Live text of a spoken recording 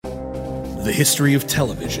The history of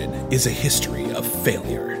television is a history of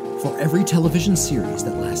failure. For every television series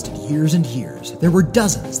that lasted years and years, there were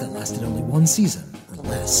dozens that lasted only one season or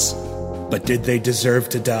less. But did they deserve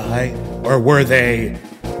to die? Or were they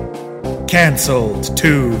canceled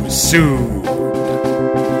too soon?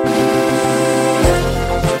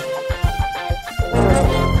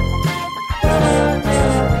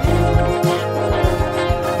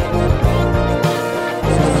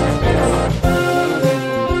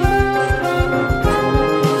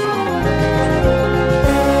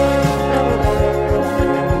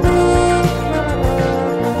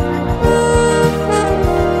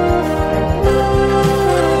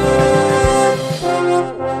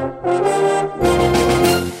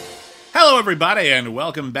 Everybody, and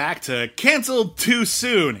welcome back to Canceled Too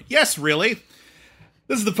Soon. Yes, really.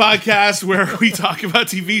 This is the podcast where we talk about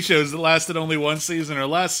TV shows that lasted only one season or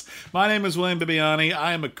less. My name is William Bibiani.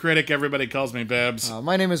 I am a critic. Everybody calls me Bibbs.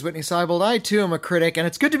 My name is Whitney Seibold. I, too, am a critic, and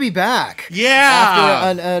it's good to be back.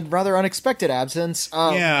 Yeah! After a rather unexpected absence.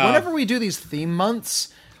 Whenever we do these theme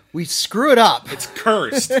months, we screw it up. It's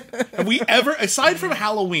cursed. Have we ever, aside from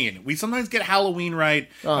Halloween, we sometimes get Halloween right,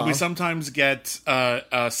 and we sometimes get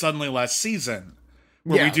Suddenly Last Season,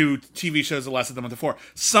 where we do TV shows that lasted the month before.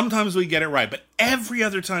 Sometimes we get it right, but every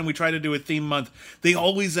other time we try to do a theme month, they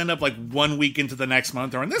always end up like 1 week into the next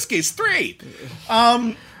month, or in this case, 3.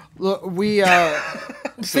 Look,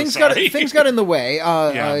 things got in the way.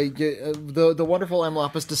 The wonderful M.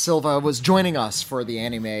 Lapis de Silva was joining us for the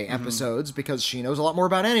anime episodes because she knows a lot more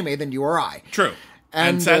about anime than you or I. True.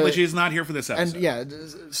 And sadly, she's not here for this episode.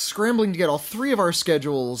 And scrambling to get all three of our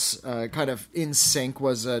schedules kind of in sync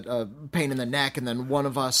was a pain in the neck, and then one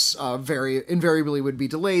of us very invariably would be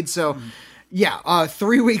delayed. So,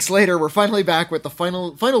 3 weeks later, we're finally back with the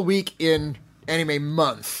final week in anime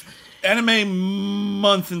month. Anime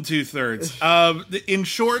month and 2/3. In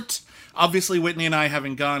short, obviously Whitney and I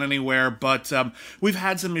haven't gone anywhere, but we've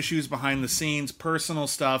had some issues behind the scenes, personal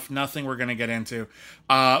stuff, nothing we're going to get into.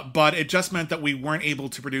 But it just meant that we weren't able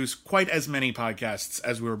to produce quite as many podcasts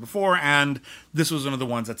as we were before, and this was one of the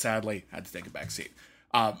ones that sadly had to take a backseat.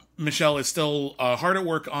 Michelle is still hard at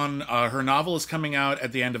work on her novel is coming out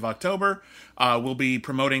at the end of October. We'll be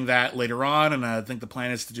promoting that later on, and I think the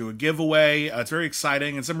plan is to do a giveaway. It's very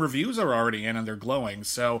exciting, and some reviews are already in, and they're glowing.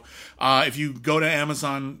 So if you go to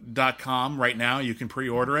Amazon.com right now, you can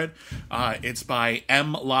pre-order it. It's by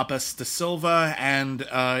M. Lapis de Silva, and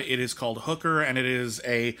it is called Hooker, and it is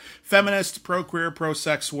a feminist, pro-queer,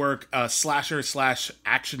 pro-sex work,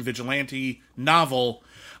 slasher/action vigilante novel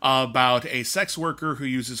about a sex worker who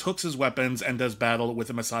uses hooks as weapons and does battle with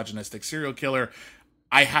a misogynistic serial killer.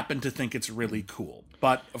 I happen to think it's really cool.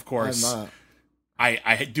 But, of course,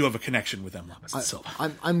 I do have a connection with M. Lapis de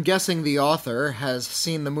Silva. I'm guessing the author has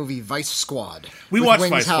seen the movie Vice Squad. We watched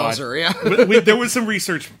Vice Squad. There was some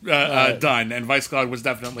research done, and Vice Squad was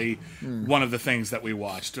definitely one of the things that we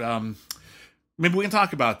watched. Maybe we can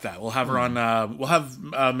talk about that. We'll have her on. We'll have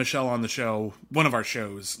Michelle on the show, one of our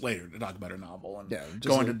shows later, to talk about her novel and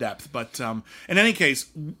go into depth. But in any case,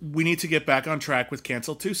 we need to get back on track with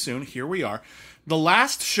Cancel Too Soon. Here we are. The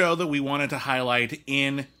last show that we wanted to highlight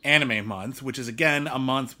in Anime Month, which is again a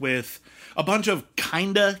month with a bunch of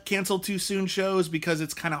kinda Cancel Too Soon shows, because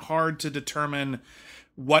it's kind of hard to determine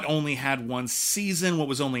what only had one season, what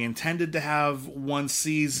was only intended to have one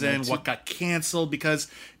season, what got canceled, because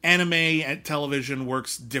anime and television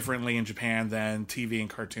works differently in Japan than TV and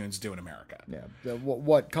cartoons do in America. Yeah,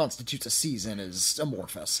 what constitutes a season is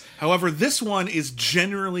amorphous. However, this one is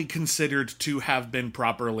generally considered to have been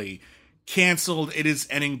properly canceled. It is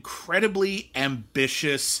an incredibly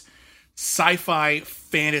ambitious sci-fi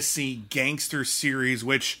fantasy gangster series,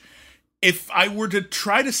 which, if I were to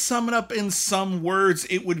try to sum it up in some words,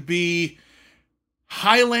 it would be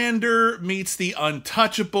Highlander meets the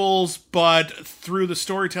Untouchables, but through the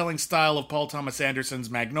storytelling style of Paul Thomas Anderson's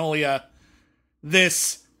Magnolia.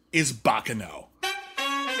 This is Baccano.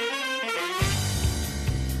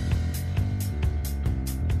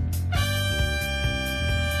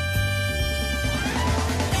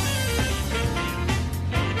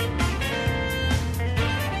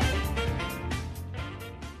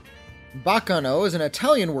 Baccano is an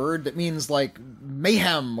Italian word that means like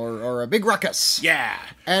mayhem or a big ruckus. Yeah.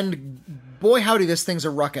 And boy howdy, this thing's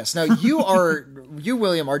a ruckus. Now you,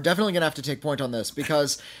 William, are definitely going to have to take point on this,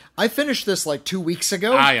 because I finished this like 2 weeks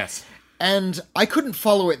ago. Ah, yes. And I couldn't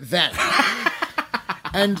follow it then.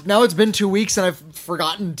 And now it's been 2 weeks and I've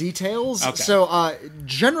forgotten details. Okay. So,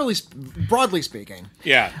 broadly speaking.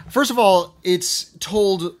 Yeah. First of all, it's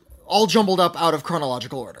told all jumbled up out of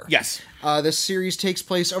chronological order. Yes. This series takes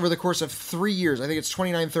place over the course of 3 years. I think it's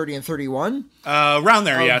 29, 30, and 31. Around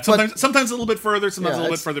there, yeah. Sometimes a little bit further, sometimes a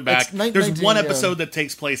little bit further back. It's There's one episode that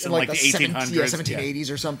takes place in like the 1800s.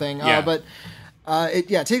 1780s or something.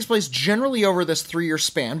 It takes place generally over this 3-year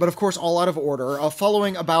span, but of course all out of order,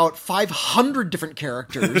 following about 500 different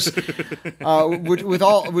characters, which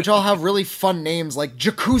all have really fun names like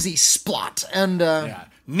Jacuzzi Splot and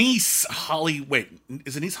Niece Holly. Wait,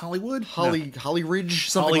 is it Niece Hollywood? Holly Ridge,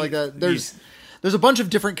 something like that. There's a bunch of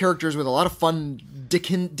different characters with a lot of fun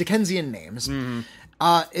Dickensian names. Mm-hmm.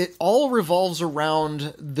 It all revolves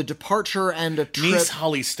around the departure and a trip. Niece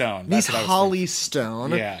Hollystone. Niece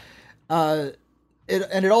Hollystone. Yeah.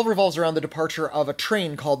 It all revolves around the departure of a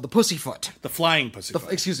train called the Pussyfoot. The Flying Pussyfoot.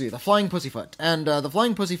 The Flying Pussyfoot. And the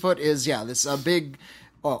Flying Pussyfoot is, this big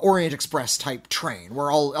Orient Express type train where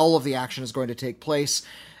all of the action is going to take place.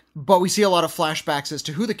 But we see a lot of flashbacks as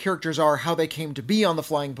to who the characters are, how they came to be on the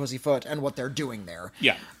Flying Pussyfoot, and what they're doing there.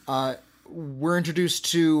 Yeah. We're introduced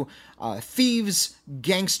to thieves,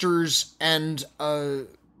 gangsters, and a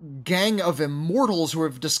gang of immortals who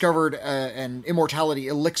have discovered an immortality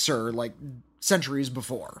elixir, like centuries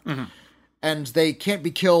before. Mm-hmm. And they can't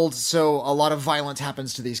be killed, so a lot of violence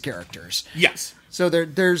happens to these characters. Yes. So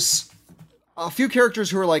there's a few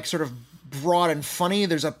characters who are like sort of broad and funny.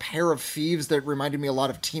 There's a pair of thieves that reminded me a lot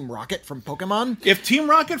of Team Rocket from Pokemon. If Team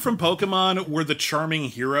Rocket from Pokemon were the charming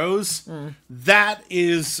heroes, that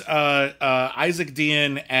is Isaac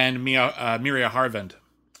Dean and Miria Harvend.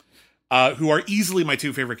 Who are easily my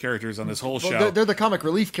two favorite characters on this whole show. They're the comic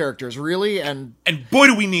relief characters, really, and boy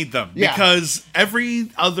do we need them, because every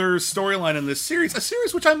other storyline in this series, a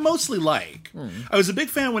series which I mostly like, I was a big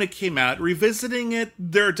fan when it came out. Revisiting it,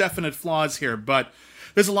 there are definite flaws here, but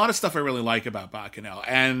there's a lot of stuff I really like about Baccano,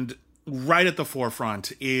 and right at the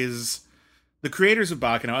forefront is the creators of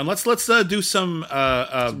Baccano, and let's do some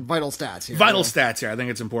vital stats here. Stats here, I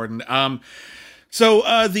think it's important.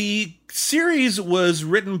 So the series was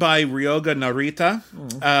written by Ryoga Narita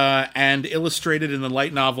and illustrated in the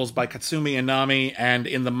light novels by Katsumi Inami and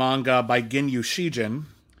in the manga by Ginyu Shijin.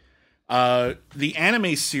 The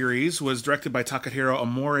anime series was directed by Takahiro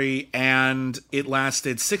Omori, and it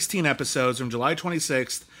lasted 16 episodes from July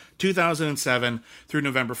 26th, 2007 through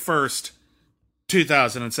November 1st,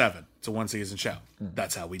 2007. It's a one-season show.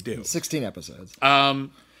 That's how we do. 16 episodes.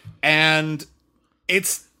 And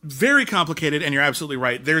it's very complicated, and you're absolutely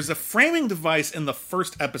right. There's a framing device in the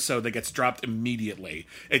first episode that gets dropped immediately,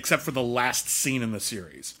 except for the last scene in the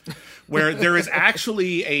series, where there is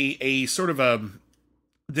actually a sort of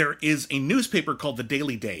there is a newspaper called the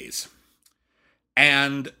Daily Days.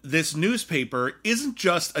 And this newspaper isn't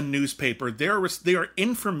just a newspaper. They are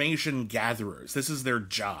information gatherers. This is their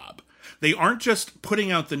job. They aren't just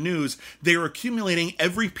putting out the news, they are accumulating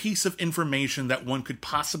every piece of information that one could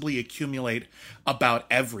possibly accumulate about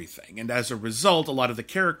everything. And as a result, a lot of the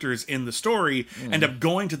characters in the story end up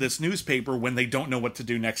going to this newspaper when they don't know what to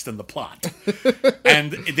do next in the plot.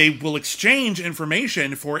 And they will exchange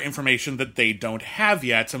information for information that they don't have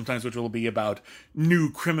yet, sometimes which will be about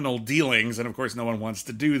new criminal dealings, and of course no one wants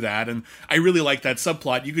to do that. And I really like that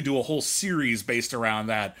subplot. You could do a whole series based around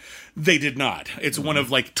that. They did not. It's one of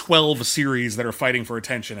like 12 series that are fighting for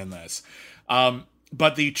attention in this.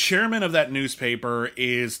 But the chairman of that newspaper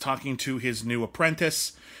is talking to his new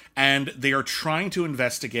apprentice, and they are trying to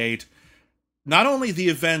investigate not only the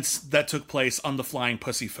events that took place on the Flying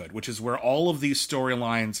Pussyfoot, which is where all of these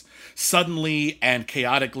storylines suddenly and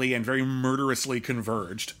chaotically and very murderously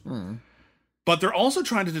converged, but they're also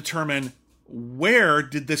trying to determine where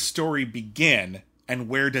did this story begin and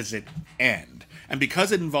where does it end. And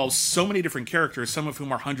because it involves so many different characters, some of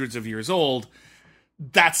whom are hundreds of years old,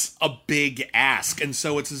 that's a big ask. And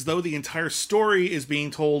so it's as though the entire story is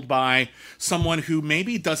being told by someone who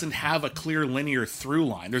maybe doesn't have a clear linear through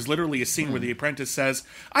line. There's literally a scene where the apprentice says,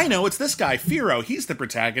 I know, it's this guy, Firo, he's the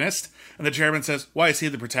protagonist. And the chairman says, why is he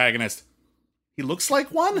the protagonist? He looks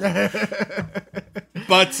like one?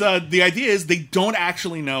 But the idea is they don't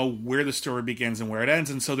actually know where the story begins and where it ends,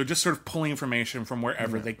 and so they're just sort of pulling information from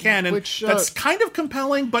wherever they can. And that's kind of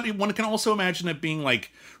compelling, but one can also imagine it being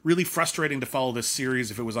like really frustrating to follow this series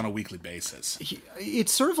if it was on a weekly basis.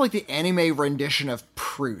 It's sort of like the anime rendition of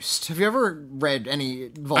Proust. Have you ever read any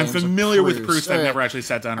volumes I'm familiar of Proust? with Proust. I've never actually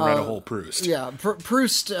sat down and read a whole Proust. Yeah,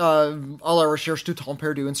 Proust, à la recherche du temps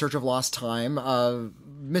perdu, In Search of Lost Time,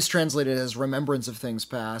 mistranslated as Remembrance of Things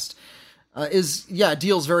Past,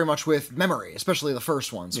 deals very much with memory, especially the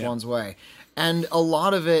first one, Swan's Way. And a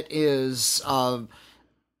lot of it is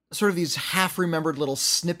sort of these half-remembered little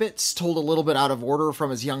snippets told a little bit out of order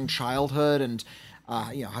from his young childhood, and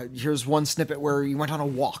Here's one snippet where he went on a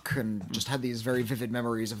walk and just had these very vivid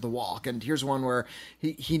memories of the walk. And here's one where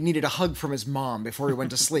he needed a hug from his mom before he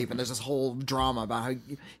went to sleep. And there's this whole drama about how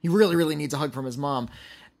he really, really needs a hug from his mom.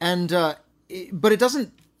 And, but it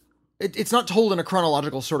doesn't, it's not told in a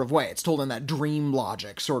chronological sort of way. It's told in that dream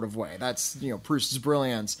logic sort of way. That's, Proust's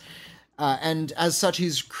brilliance. And as such,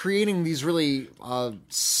 he's creating these really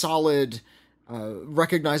solid,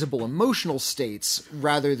 recognizable emotional states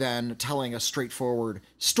rather than telling a straightforward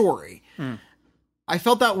story. I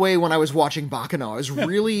felt that way when I was watching Baccano. I was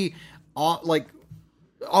really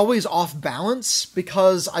always off balance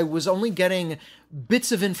because I was only getting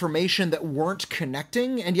bits of information that weren't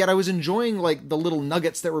connecting, and yet I was enjoying the little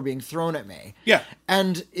nuggets that were being thrown at me. Yeah.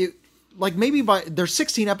 And there's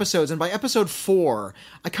 16 episodes, and by episode 4,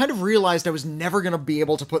 I kind of realized I was never going to be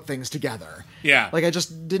able to put things together. Yeah. I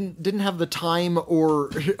just didn't have the time or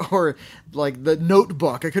the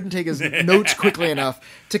notebook. I couldn't take his notes quickly enough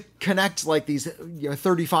to connect these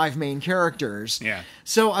 35 main characters. Yeah.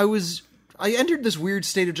 So I entered this weird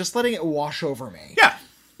state of just letting it wash over me. Yeah.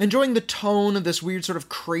 Enjoying the tone of this weird sort of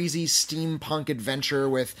crazy steampunk adventure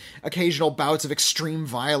with occasional bouts of extreme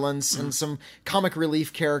violence and some comic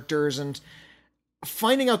relief characters, and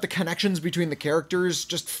finding out the connections between the characters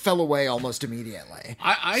just fell away almost immediately.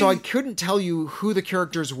 So I couldn't tell you who the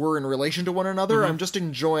characters were in relation to one another. I'm just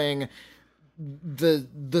enjoying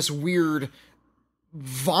this weird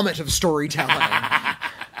vomit of storytelling.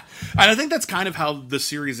 And I think that's kind of how the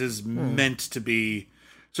series is meant to be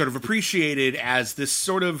sort of appreciated, as this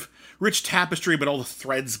sort of rich tapestry, but all the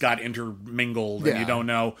threads got intermingled and you don't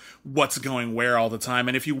know what's going where all the time.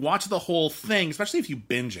 And if you watch the whole thing, especially if you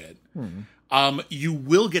binge it, you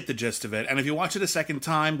will get the gist of it. And if you watch it a second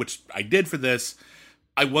time, which I did for this,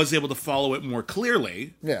 I was able to follow it more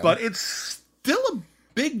clearly. Yeah. But it's still a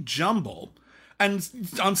big jumble. And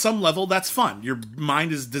on some level, that's fun. Your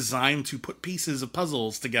mind is designed to put pieces of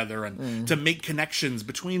puzzles together and to make connections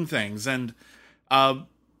between things. And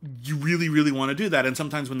you really, really want to do that. And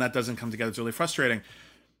sometimes when that doesn't come together, it's really frustrating.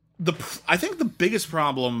 I think the biggest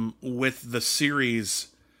problem with the series,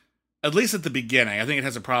 at least at the beginning, I think it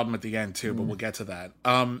has a problem at the end too, but we'll get to that.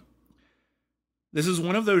 This is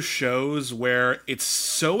one of those shows where it's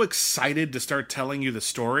so excited to start telling you the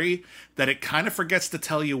story that it kind of forgets to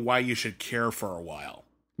tell you why you should care for a while.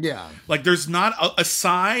 Yeah. There's not,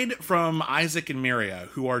 aside from Isaac and Miria,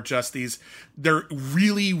 who are just they're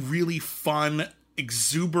really, really fun,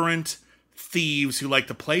 exuberant thieves who like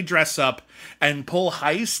to play dress up and pull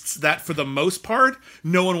heists that, for the most part,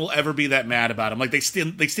 no one will ever be that mad about them. They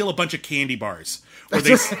steal a bunch of candy bars. Which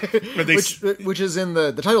is in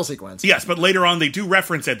the title sequence. Yes, but later on they do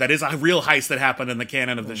reference it. That is a real heist that happened in the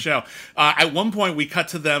canon of the show. At one point we cut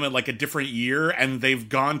to them in a different year, and they've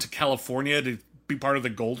gone to California to be part of the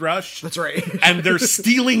gold rush. That's right. And they're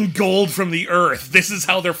stealing gold from the earth. This is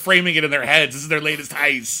how they're framing it in their heads. This is their latest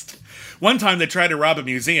heist. One time they tried to rob a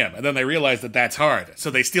museum, and then they realized that that's hard.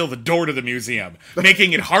 So they steal the door to the museum,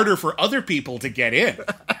 making it harder for other people to get in.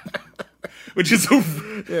 Which is,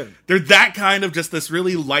 they're that kind of just this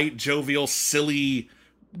really light, jovial, silly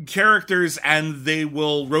characters, and they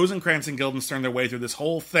will Rosencrantz and Guildenstern their way through this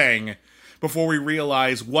whole thing before we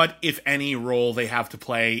realize what, if any, role they have to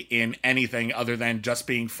play in anything other than just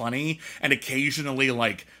being funny and occasionally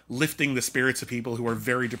lifting the spirits of people who are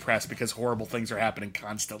very depressed because horrible things are happening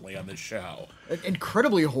constantly on this show.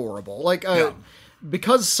 Incredibly horrible.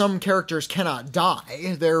 Because some characters cannot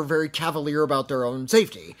die, they're very cavalier about their own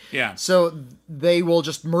safety. Yeah. So they will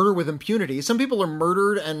just murder with impunity. Some people are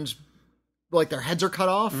murdered and their heads are cut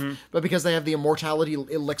off, but because they have the immortality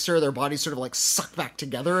elixir, their bodies sort of suck back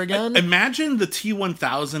together again. Imagine the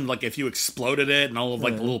T-1000, if you exploded it and all of the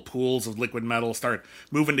little pools of liquid metal start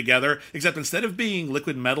moving together, except instead of being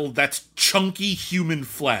liquid metal, that's chunky human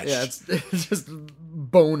flesh. Yeah, it's just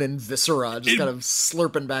bone and viscera just kind of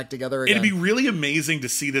slurping back together again. It'd be really amazing to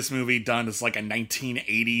see this movie done as a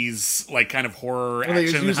 1980s kind of horror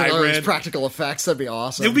action hybrid. Practical effects, that'd be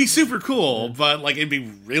awesome. It'd be super cool, but it'd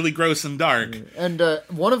be really gross and dark. And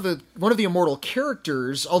one of the immortal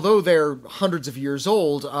characters, although they're hundreds of years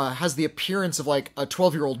old, has the appearance of a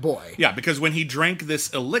 12-year-old boy. Yeah, because when he drank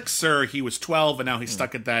this elixir, he was 12, and now he's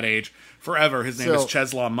stuck at that age forever. His name is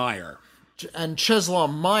Czeslaw Meyer. And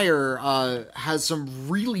Czeslaw Meyer has some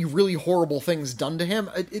really, really horrible things done to him.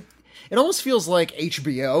 It almost feels like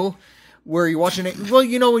HBO, where you watch when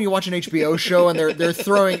you watch an HBO show and they're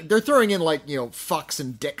throwing in fucks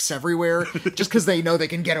and dicks everywhere just because they know they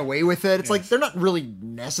can get away with it. It's they're not really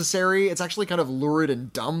necessary. It's actually kind of lurid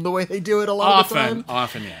and dumb the way they do it a lot of the time.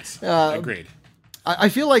 Often, yes. Agreed. I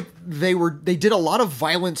feel like they did a lot of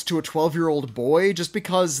violence to a 12-year-old boy just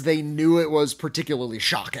because they knew it was particularly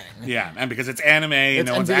shocking. Yeah, and because it's anime,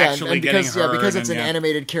 no one's actually getting hurt. Yeah, because it's an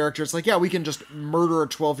animated character, it's like, yeah, we can just murder a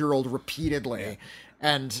 12-year-old repeatedly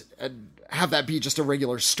and have that be just a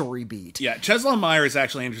regular story beat. Yeah, Czesław Meyer is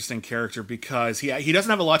actually an interesting character because he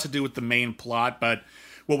doesn't have a lot to do with the main plot, but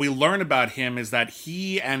what we learn about him is that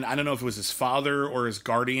he, and I don't know if it was his father or his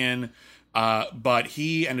guardian, but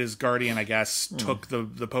he and his guardian, I guess, took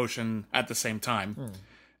the potion at the same time.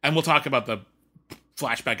 And we'll talk about the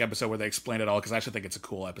flashback episode where they explain it all, because I actually think it's a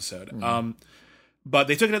cool episode. But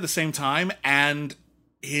they took it at the same time, and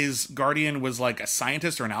his guardian was like a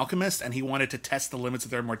scientist or an alchemist, and he wanted to test the limits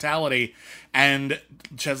of their mortality. And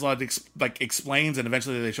Czesław explains, and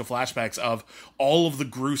eventually they show flashbacks of all of the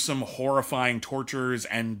gruesome, horrifying tortures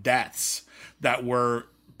and deaths that were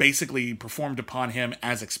basically performed upon him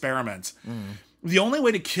as experiments. The only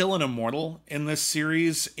way to kill an immortal in this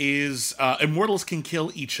series is immortals can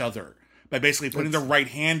kill each other by basically putting their right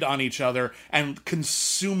hand on each other and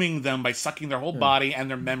consuming them by sucking their whole body and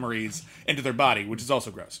their memories into their body, which is also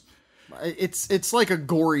gross. It's like a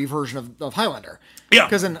gory version of Highlander. Yeah.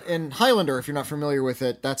 Because in Highlander, if you're not familiar with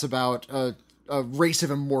it, that's about a race of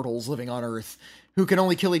immortals living on Earth who can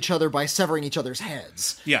only kill each other by severing each other's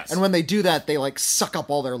heads. Yes. And when they do that, they like suck up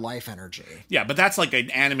all their life energy. Yeah, but that's like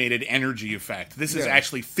an animated energy effect. This is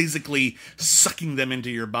actually physically sucking them into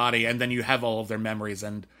your body, and then you have all of their memories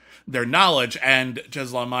and their knowledge. And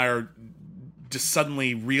Czesław Meyer just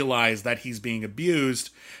suddenly realized that he's being abused,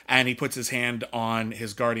 and he puts his hand on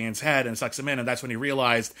his guardian's head and sucks him in, and that's when he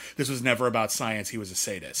realized this was never about science. He was a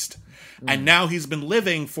sadist. And now he's been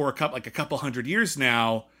living for a couple hundred years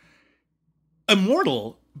now,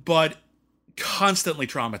 immortal, but constantly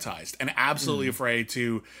traumatized and absolutely afraid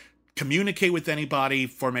to communicate with anybody,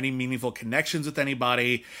 form any meaningful connections with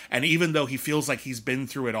anybody. And even though he feels like he's been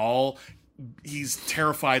through it all, he's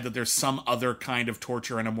terrified that there's some other kind of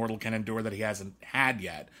torture an immortal can endure that he hasn't had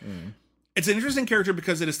yet. It's an interesting character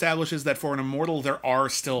because it establishes that for an immortal, there are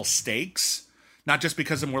still stakes. Not just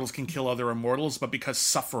because immortals can kill other immortals, but because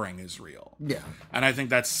suffering is real. Yeah. And I think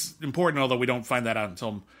that's important, although we don't find that out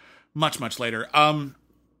until much, much later. Okay,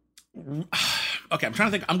 I'm trying to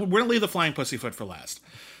think. We're going to leave the flying pussyfoot for last.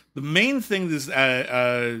 The main thing is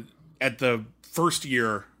at the first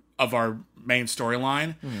year of our main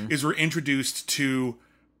storyline is we're introduced to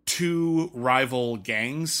two rival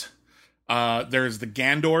gangs. There's the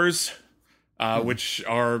Gandors, which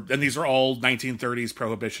are, and these are all 1930s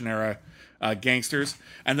Prohibition era gangsters.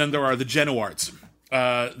 And then there are the Genoards.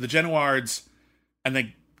 The Genoards and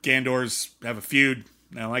the Gandors have a feud.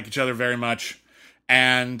 They don't like each other very much.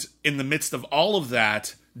 And in the midst of all of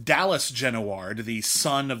that, Dallas Genoard, the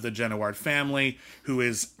son of the Genoard family, who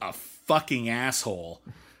is a fucking asshole,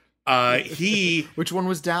 which one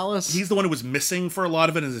was Dallas? He's the one who was missing for a lot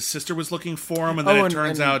of it, and his sister was looking for him, and then it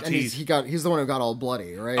turns out he's the one who got all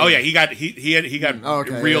bloody, right? Oh yeah, he got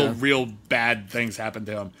real bad things happened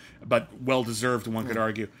to him, but well deserved, one could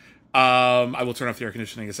argue. I will turn off the air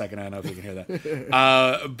conditioning in a second. I don't know if you can hear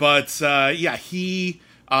that. He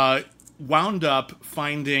wound up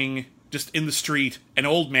finding, just in the street, an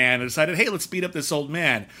old man and decided, hey, let's beat up this old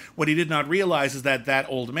man. What he did not realize is that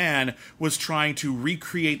old man was trying to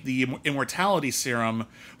recreate the immortality serum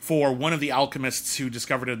for one of the alchemists who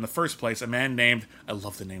discovered it in the first place, a man named, I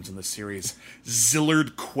love the names in this series,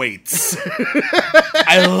 Zillard Quates.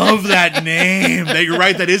 I love that name. You're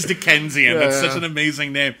right, that is Dickensian. That's such an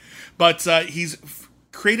amazing name. But he's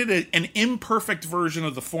created an imperfect version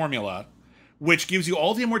of the formula, which gives you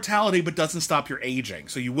all the immortality but doesn't stop your aging.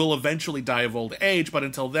 So you will eventually die of old age, but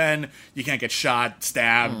until then, you can't get shot,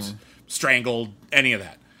 stabbed, strangled, any of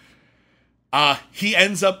that. He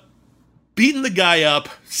ends up beating the guy up,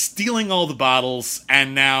 stealing all the bottles,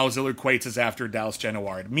 and now Zillard Quates is after Dallas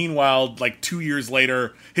Genoard. Meanwhile, 2 years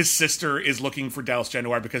later, his sister is looking for Dallas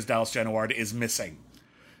Genoard because Dallas Genoard is missing.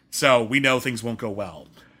 So we know things won't go well.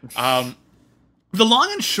 The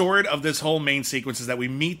long and short of this whole main sequence is that we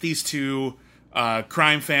meet these two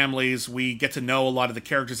crime families. We get to know a lot of the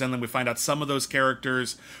characters, and then we find out some of those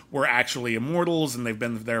characters were actually immortals, and they've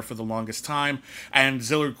been there for the longest time. And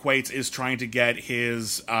Zillard Quates is trying to get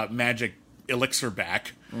his magic elixir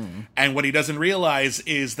back. And what he doesn't realize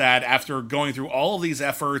is that after going through all of these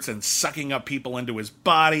efforts and sucking up people into his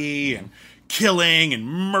body and killing and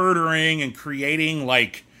murdering and creating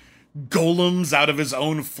golems out of his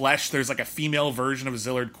own flesh. There's a female version of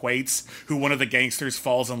Zillard Quates who one of the gangsters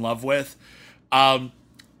falls in love with.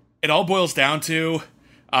 It all boils down to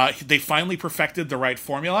they finally perfected the right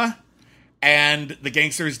formula, and the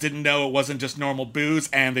gangsters didn't know it wasn't just normal booze,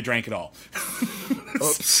 and they drank it all.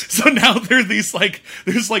 Oops. So now there's like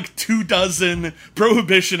 24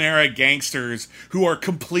 Prohibition-era gangsters who are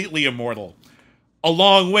completely immortal.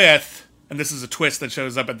 Along with, and this is a twist that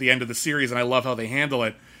shows up at the end of the series, and I love how they handle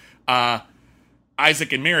it,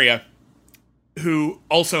 Isaac and Miria, who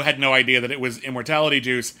also had no idea that it was immortality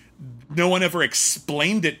juice. No one ever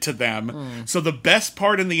explained it to them. So the best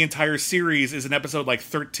part in the entire series is in episode like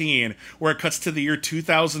 13, where it cuts to the year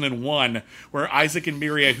 2001, where Isaac and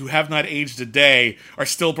Miria, who have not aged a day, are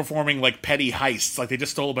still performing like petty heists. Like they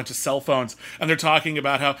just stole a bunch of cell phones, and they're talking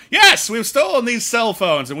about how, yes, we've stolen these cell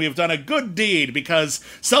phones, and we've done a good deed because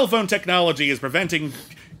cell phone technology is preventing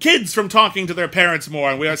kids from talking to their parents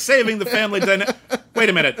more, and we are saving the family dynamic. Wait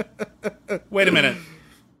a minute.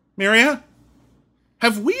 Miria?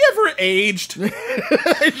 Have we ever aged?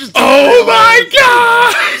 Oh my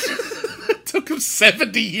god! It took him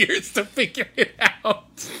 70 years to figure it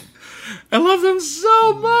out. I love them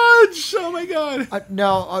so much! Oh my god.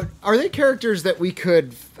 Now, are they characters that we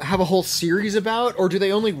could have a whole series about, or do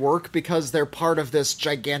they only work because they're part of this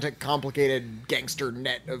gigantic, complicated gangster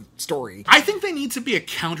net of story? I think they need to be a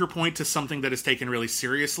counterpoint to something that is taken really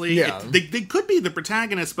seriously. Yeah. They could be the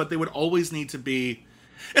protagonists, but they would always need to be...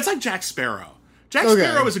 It's like Jack Sparrow. Jack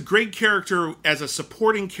Sparrow is a great character as a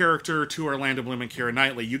supporting character to Orlando Bloom and Keira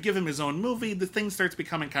Knightley. You give him his own movie, the thing starts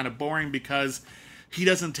becoming kind of boring because he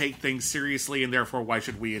doesn't take things seriously, and therefore why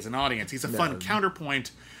should we as an audience? He's a fun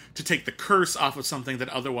counterpoint to take the curse off of something that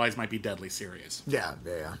otherwise might be deadly serious. Yeah.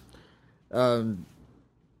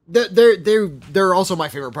 They're also my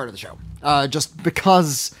favorite part of the show. Just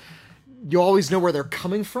because you always know where they're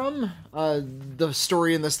coming from. The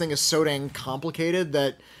story in this thing is so dang complicated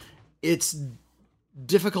that it's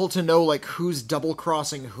difficult to know like who's double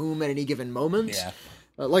crossing whom at any given moment. Yeah.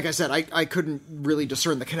 Like I said, I couldn't really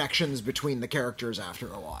discern the connections between the characters after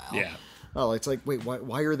a while. Yeah. Oh, it's like, wait,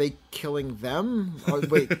 why are they killing them? Oh,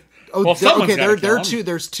 wait. Oh, Well, someone's gotta kill there are them.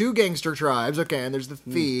 there's two gangster tribes. Okay, and there's the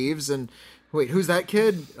thieves and wait, who's that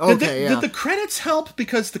kid? Okay, Did the credits help?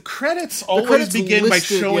 Because the credits always credits begin by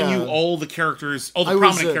listed, showing yeah. you all the characters, all the I was,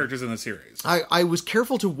 prominent characters in the series. I was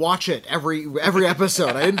careful to watch it every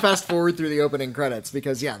episode. I didn't fast forward through the opening credits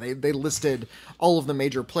because they listed all of the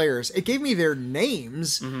major players. It gave me their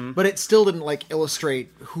names, but it still didn't like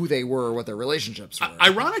illustrate who they were or what their relationships were.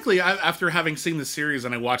 Ironically, after having seen the series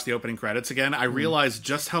and I watched the opening credits again, I realized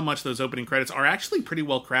just how much those opening credits are actually pretty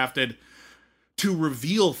well crafted to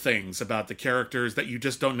reveal things about the characters that you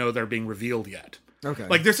just don't know they're being revealed yet. Okay.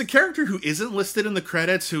 Like, there's a character who isn't listed in the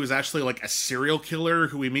credits who is actually, like, a serial killer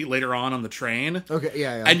who we meet later on the train. Okay,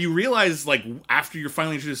 yeah. And you realize, like, after you're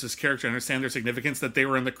finally introduced to this character and understand their significance, that they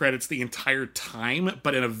were in the credits the entire time,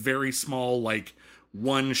 but in a very small, like,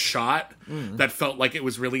 one shot that felt like it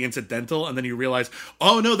was really incidental. And then you realize,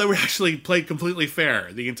 oh, no, they were actually played completely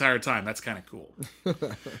fair the entire time. That's kind of cool.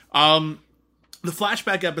 The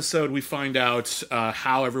flashback episode, we find out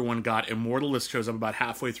how everyone got immortal. This shows up about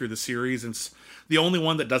halfway through the series. And it's the only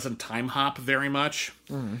one that doesn't time hop very much.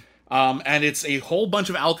 And it's a whole bunch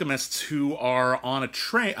of alchemists who are on a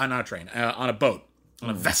train, on a boat, on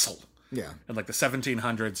a vessel. Yeah. In like the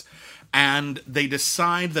 1700s. And they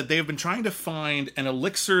decide that they've been trying to find an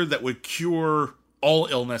elixir that would cure all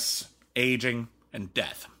illness, aging, and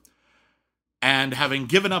death. And having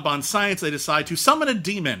given up on science, they decide to summon a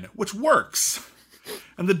demon, which works.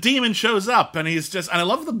 And the demon shows up, and he's just... And I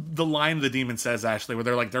love the line the demon says, actually, where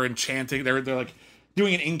they're enchanting, they're like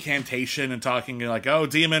doing an incantation and talking like, oh,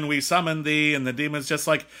 demon, we summon thee. And the demon's just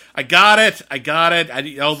like, I got it.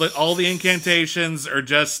 All the incantations are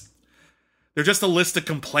just... They're just a list of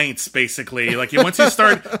complaints, basically. Like, once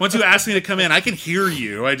you ask me to come in, I can hear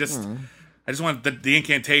you. I just want the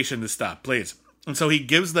incantation to stop, please. And so he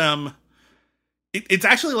gives them... It's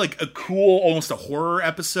actually like a cool, almost a horror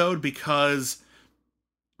episode because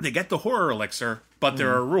they get the horror elixir, but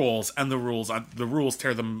there are rules, and the rules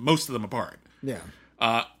tear most of them apart. Yeah.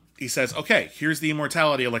 He says, okay, here's the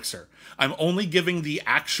immortality elixir. I'm only giving the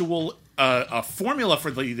actual a formula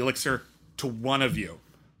for the elixir to one of you.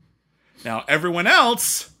 Now, everyone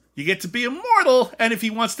else, you get to be immortal, and if he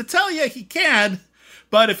wants to tell you, he can.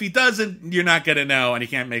 But if he doesn't, you're not going to know, and he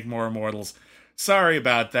can't make more immortals. Sorry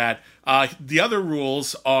about that. The other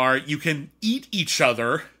rules are you can eat each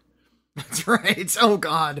other. That's right. Oh,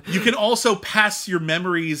 God. You can also pass your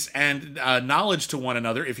memories and knowledge to one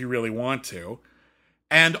another if you really want to.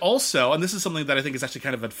 And also, and this is something that I think is actually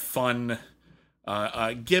kind of a fun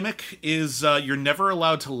gimmick, is you're never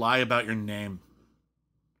allowed to lie about your name.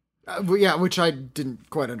 Yeah, which I didn't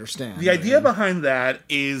quite understand. The idea behind that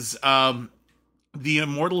is the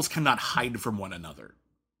immortals cannot hide from one another.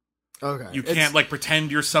 Okay. You can't like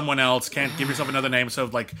pretend you're someone else, can't give yourself another name, so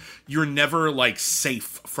like you're never like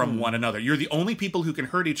safe from one another. You're the only people who can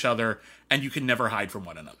hurt each other, and you can never hide from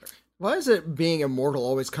one another. Why is it being immortal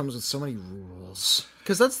always comes with so many rules?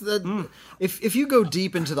 Because that's the if you go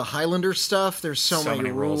deep into the Highlander stuff, there's so many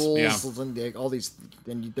rules. Yeah. And all these,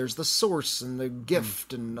 and there's the source and the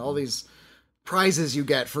gift and all these prizes you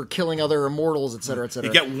get for killing other immortals, etc., etc.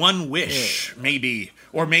 You get one wish, maybe,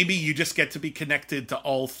 or maybe you just get to be connected to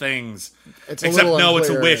all things. It's Except no, it's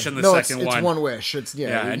a wish in the second one. It's one wish. It's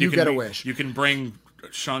and you can get a wish. You can bring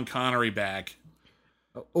Sean Connery back,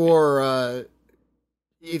 or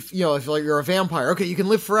if like you're a vampire, okay, you can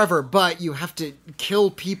live forever, but you have to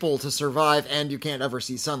kill people to survive, and you can't ever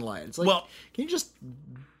see sunlight. It's like, can you just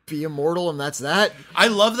be immortal and that's that? I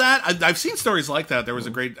love that. I've seen stories like that. There was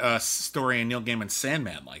a great story in Neil Gaiman's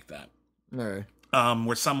Sandman like that. Right.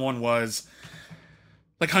 Where someone was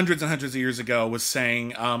like hundreds and hundreds of years ago was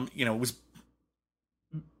saying, was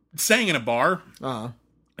saying in a bar,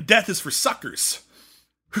 death is for suckers.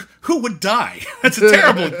 Who would die? That's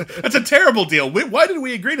a terrible deal. Why did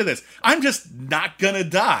we agree to this? I'm just not gonna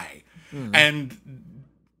die. And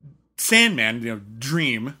Sandman,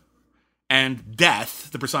 Dream, and death,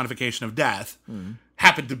 the personification of death,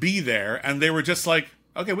 happened to be there, and they were just like,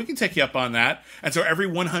 okay, we can take you up on that. And so every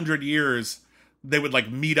 100 years, they would like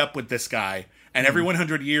meet up with this guy, and every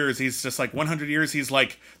 100 years, he's just like, 100 years, he's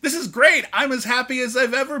like, this is great. I'm as happy as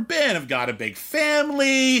I've ever been. I've got a big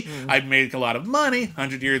family. I've made a lot of money.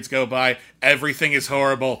 100 years go by. Everything is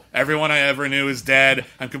horrible. Everyone I ever knew is dead.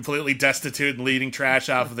 I'm completely destitute and leading trash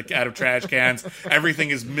out of trash cans.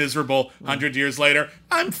 Everything is miserable. 100 years later,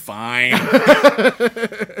 I'm fine.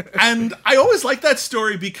 And I always like that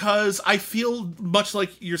story because I feel much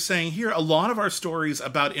like you're saying here, a lot of our stories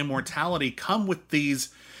about immortality come with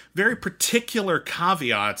these very particular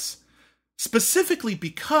caveats, specifically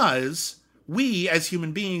because we as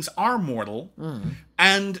human beings are mortal.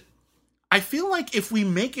 And I feel like if we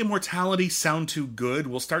make immortality sound too good,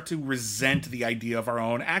 we'll start to resent the idea of our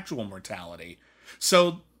own actual mortality.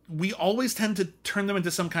 So we always tend to turn them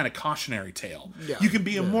into some kind of cautionary tale. Yeah, you can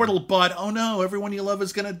be immortal, but oh no, everyone you love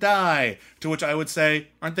is going to die. To which I would say,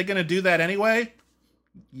 aren't they going to do that anyway?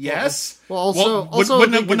 Yes.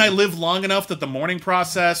 Wouldn't I live long enough that the mourning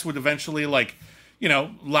process would eventually,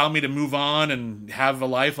 allow me to move on and have a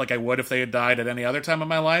life like I would if they had died at any other time of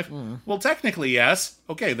my life? Well, technically, yes.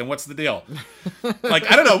 Okay, then what's the deal? I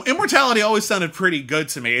don't know. Immortality always sounded pretty good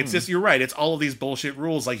to me. It's just, you're right. It's all of these bullshit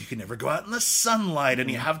rules, like you can never go out in the sunlight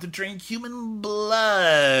and you have to drink human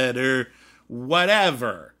blood or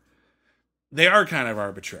whatever. They are kind of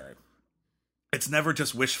arbitrary. It's never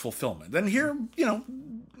just wish fulfillment. And here,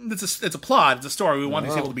 it's a plot, it's a story. We want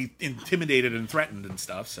these people to be intimidated and threatened and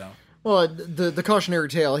stuff, so. Well, the cautionary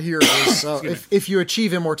tale here is if you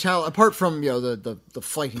achieve immortality, apart from the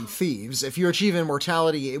fighting thieves, if you achieve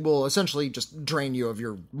immortality, it will essentially just drain you of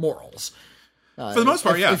your morals. For the most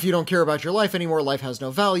part, if you don't care about your life anymore, life has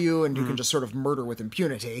no value, and you can just sort of murder with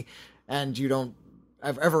impunity, and you don't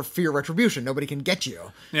ever fear retribution. Nobody can get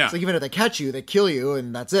you. Yeah. So even if they catch you, they kill you,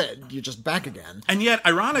 and that's it. You're just back again. And yet,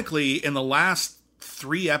 ironically, in the last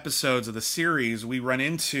 3 episodes of the series, we run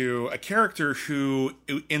into a character who,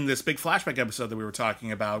 in this big flashback episode that we were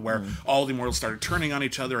talking about, where all the immortals started turning on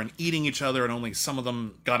each other and eating each other, and only some of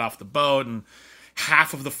them got off the boat, and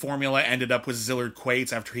half of the formula ended up with Zillard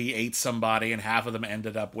Quates after he ate somebody, and half of them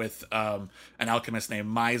ended up with an alchemist named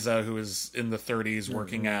Misa, who is in the 30s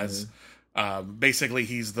working as... basically,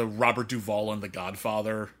 he's the Robert Duvall and the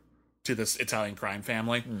Godfather to this Italian crime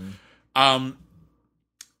family.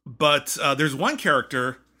 But there's one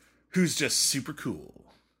character who's just super cool.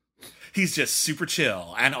 He's just super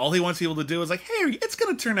chill. And all he wants people to do is like, hey, it's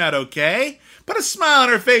going to turn out okay. Put a smile on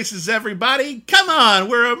our faces, everybody. Come on,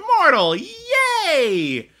 we're immortal.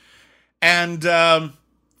 Yay! And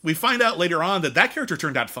we find out later on that character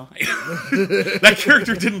turned out fine. That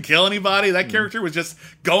character didn't kill anybody. That character was just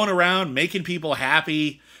going around making people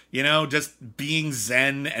happy, just being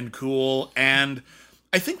zen and cool. And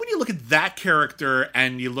I think when you look at that character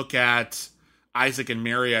and you look at Isaac and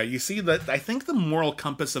Miria, you see that I think the moral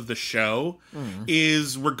compass of the show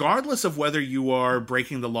is, regardless of whether you are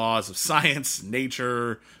breaking the laws of science,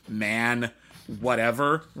 nature, man,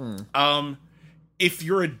 whatever, if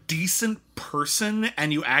you're a decent person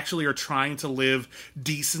and you actually are trying to live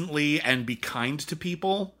decently and be kind to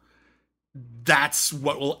people, that's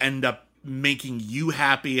what will end up making you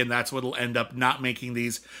happy, and that's what will end up not making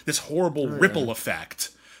this horrible ripple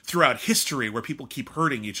effect throughout history where people keep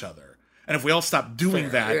hurting each other. And if we all stop doing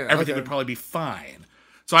everything would probably be fine.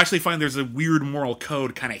 So I actually find there's a weird moral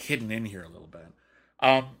code kind of hidden in here a little bit.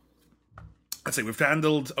 let's see, we've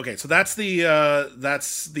handled. Okay, so that's the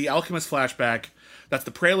Alchemist flashback. That's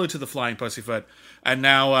the prelude to the Flying Pussyfoot, and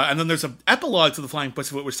now and then there's an epilogue to the Flying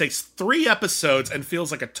Pussyfoot, which takes 3 episodes and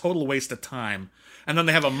feels like a total waste of time. And then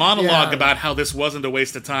they have a monologue about how this wasn't a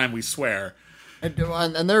waste of time. We swear. And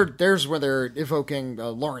there's where they're evoking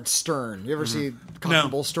Lawrence Stern. You ever see Cock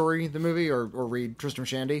and Bull Story, the movie, or read Tristram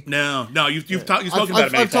Shandy? No, you've spoken about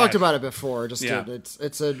it. I've talked about it before. It's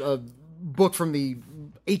a book from the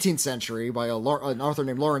 18th century by an author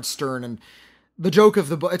named Lawrence Stern, and the joke of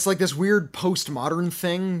the book, it's like this weird postmodern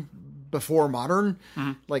thing before modern,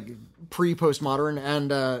 like pre-postmodern,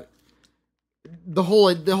 and the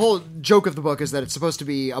whole joke of the book is that it's supposed to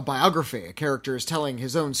be a biography. A character is telling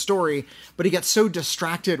his own story, but he gets so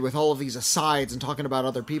distracted with all of these asides and talking about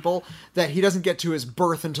other people that he doesn't get to his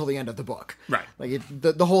birth until the end of the book. Right. Like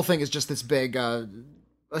the whole thing is just this big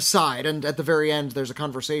aside, and at the very end there's a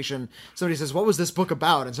conversation. Somebody says, "What was this book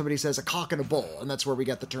about?" And somebody says, "A cock and a bull," and that's where we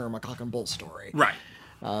get the term "a cock and bull story." Right.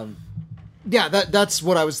 Yeah, that's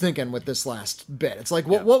what I was thinking with this last bit. It's like,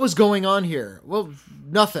 what was going on here? Well,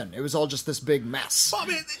 nothing. It was all just this big mess. Well, I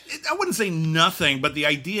mean, I wouldn't say nothing, but the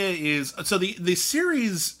idea is, so the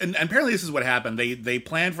series, and apparently this is what happened. They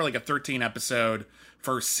planned for like a 13 episode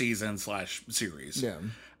first season / series. Yeah.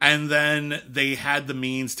 And then they had the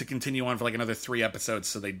means to continue on for like another 3 episodes,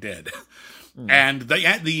 so they did. And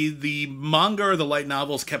the manga or the light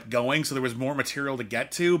novels kept going, so there was more material to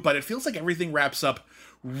get to, but it feels like everything wraps up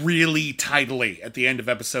really tidily at the end of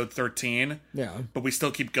episode 13. Yeah. But we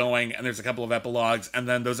still keep going, and there's a couple of epilogues, and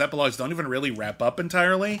then those epilogues don't even really wrap up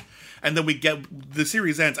entirely. And then the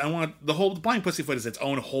series ends. The Flying Pussyfoot is its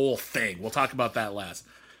own whole thing. We'll talk about that last.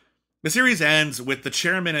 The series ends with the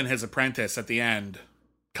chairman and his apprentice at the end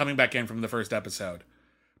coming back in from the first episode,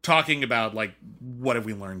 talking about, like, what have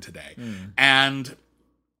we learned today? And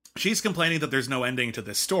she's complaining that there's no ending to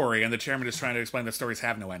this story, and the chairman is trying to explain that stories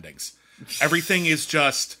have no endings. Everything is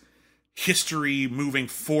just history moving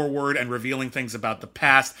forward and revealing things about the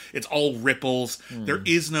past. It's all ripples. There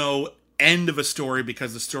is no end of a story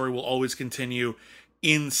because the story will always continue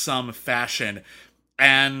in some fashion.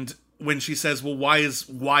 And when she says, well, why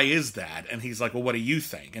is that? And he's like, well, what do you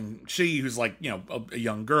think? And she, who's like, a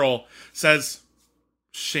young girl, says,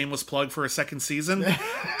 shameless plug for a second season.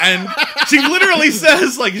 And she literally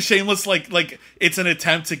says, like, shameless, like it's an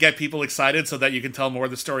attempt to get people excited so that you can tell more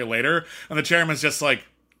of the story later. And the chairman's just like,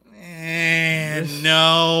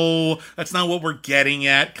 no, that's not what we're getting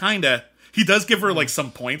at. Kinda. He does give her, like,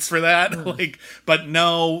 some points for that. But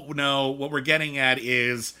no, what we're getting at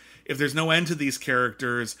is, if there's no end to these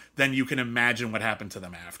characters, then you can imagine what happened to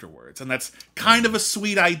them afterwards. And that's kind of a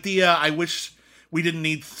sweet idea. I wish we didn't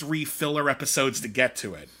need 3 filler episodes to get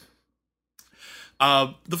to it.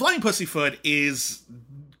 The Flying Pussyfoot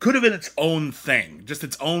could have been its own thing. Just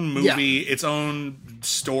its own movie, its own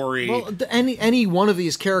story. Well, any one of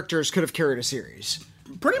these characters could have carried a series.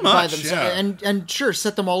 Pretty much, yeah. And sure,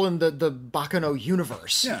 set them all in the Baccano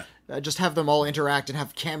universe. Yeah. Just have them all interact and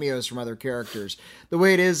have cameos from other characters. The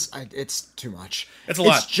way it is, it's too much. It's a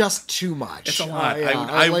lot. It's just too much. It's a lot.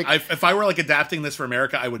 If I were, like, adapting this for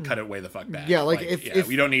America, I would cut it way the fuck back. Yeah, if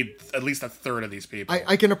we don't need at least a third of these people.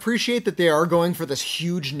 I can appreciate that they are going for this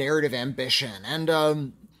huge narrative ambition.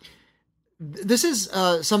 And this is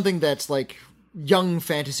something that's, like, young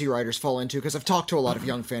fantasy writers fall into, because I've talked to a lot of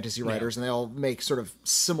young fantasy writers, and they all make sort of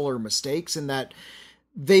similar mistakes in that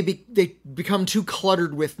they become too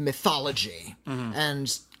cluttered with mythology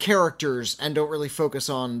and characters and don't really focus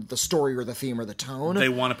on the story or the theme or the tone. They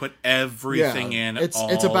want to put everything in it's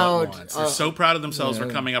about, at once. They're so proud of themselves for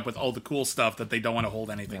coming up with all the cool stuff that they don't want to hold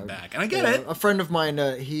anything back. And I get it. A friend of mine,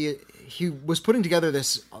 he was putting together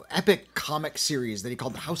this epic comic series that he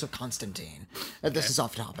called The House of Constantine. This is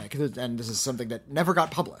off topic, and this is something that never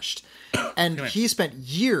got published. And he spent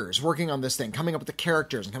years working on this thing, coming up with the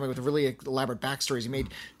characters and coming up with really elaborate backstories. He made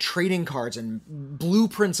trading cards and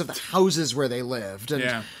blueprints of the houses where they lived,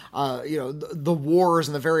 and the wars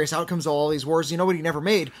and the various outcomes of all these wars. You know what he never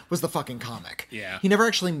made was the fucking comic. Yeah, he never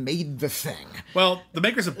actually made the thing. Well, the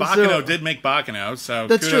makers of Baccano did make Baccano, so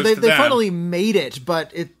that's true. They finally made it,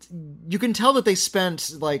 but you can tell that they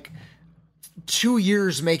spent like 2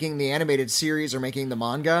 years making the animated series or making the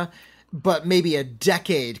manga, but maybe a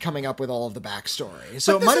decade coming up with all of the backstory.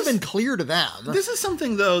 So it might have been clear to them. This is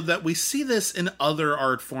something, though, that we see this in other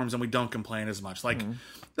art forms and we don't complain as much. Like,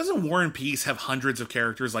 doesn't War and Peace have hundreds of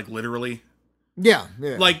characters, like, literally? Yeah.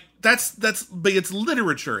 Like, that's but it's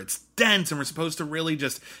literature. It's dense, and we're supposed to really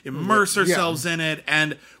just immerse ourselves in it.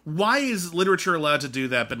 And why is literature allowed to do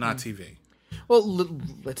that, but not TV? Well,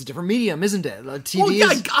 it's a different medium, isn't it? TV Well,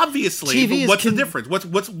 yeah, is, obviously. TV But what's the difference?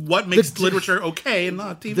 What makes literature okay and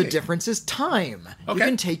not TV? the difference is time. Okay. You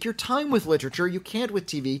can take your time with literature. You can't with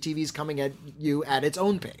TV. TV's coming at you at its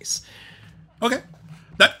own pace. Okay.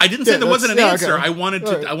 I didn't say there wasn't an answer. Okay. I wanted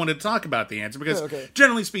to. Right. I wanted to talk about the answer because, Okay.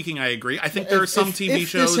 generally speaking, I agree. I think there are some TV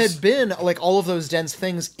shows. If this had been like all of those dense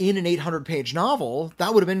things in an 800-page novel,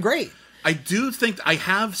 that would have been great. I do think I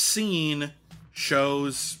have seen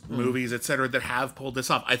shows, movies, etc., that have pulled this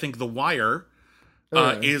off. I think The Wire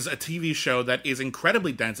is a TV show that is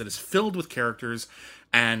incredibly dense. It is filled with characters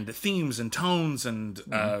and themes and tones and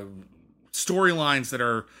storylines that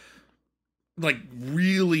are like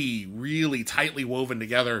really, really tightly woven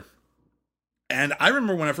together. And I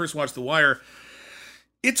remember when I first watched The Wire,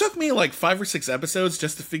 it took me like 5 or 6 episodes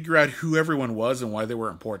just to figure out who everyone was and why they were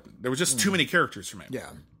important. There was just too many characters for me. Yeah.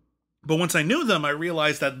 But once I knew them, I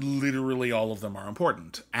realized that literally all of them are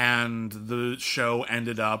important. And the show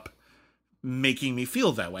ended up making me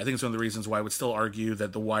feel that way. I think it's one of the reasons why I would still argue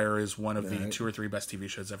that The Wire is one of the 2 or 3 best TV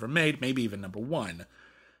shows ever made, maybe even number 1.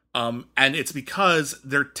 And it's because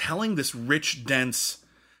they're telling this rich, dense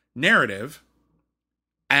narrative,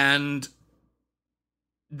 and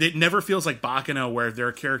it never feels like Bacano, where there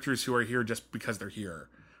are characters who are here just because they're here,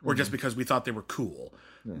 or just because we thought they were cool.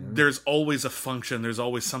 There's always a function, there's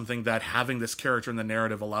always something that having this character in the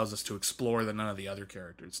narrative allows us to explore that none of the other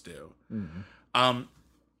characters do.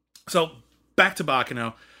 So, back to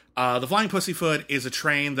Bacano. The Flying Pussyfoot is a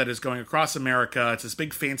train that is going across America. It's this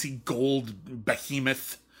big fancy gold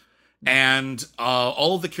behemoth. And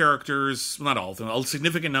all of the characters, not all of them, a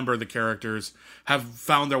significant number of the characters have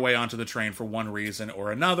found their way onto the train for one reason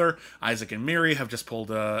or another. Isaac and Miri have just pulled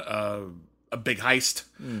a big heist.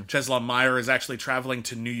 Cheslon Meyer is actually traveling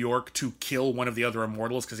to New York to kill one of the other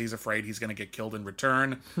immortals because he's afraid he's going to get killed in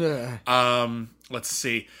return. Let's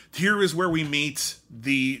see. Here is where we meet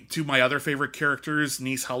the 2 of my other favorite characters,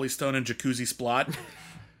 Niece Hollystone and Jacuzzi Splot.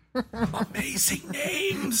 Amazing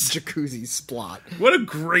names. Jacuzzi Splot. What a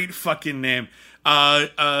great fucking name.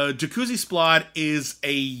 Jacuzzi Splot is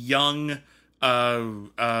a young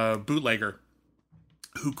bootlegger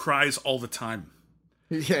who cries all the time.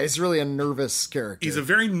 Yeah, he's really a nervous character. He's a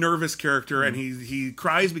very nervous character, and he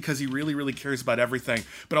cries because he really, really cares about everything.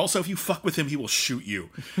 But also, if you fuck with him, he will shoot you.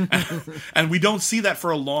 And we don't see that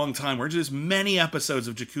for a long time. We're just many episodes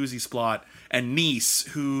of Jacuzzi Splot and Niece,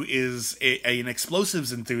 who is an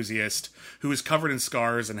explosives enthusiast, who is covered in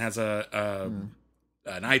scars and has an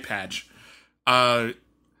eye patch.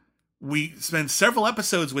 We spend several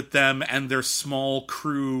episodes with them and their small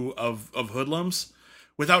crew of hoodlums,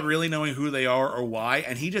 without really knowing who they are or why,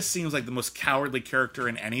 and he just seems like the most cowardly character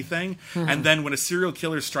in anything. And then when a serial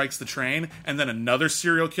killer strikes the train, and then another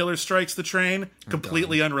serial killer strikes the train,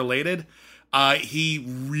 completely unrelated, he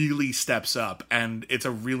really steps up, and it's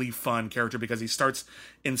a really fun character because he starts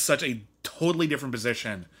in such a totally different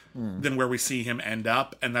position than where we see him end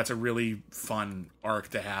up, and that's a really fun arc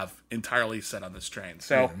to have entirely set on this train.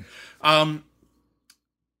 So,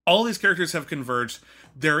 all these characters have converged.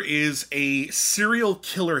 There is a serial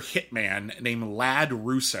killer hitman named Lad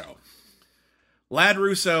Russo. Lad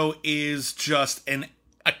Russo is just a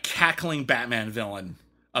cackling Batman villain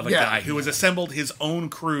of a guy who has assembled his own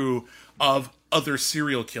crew of other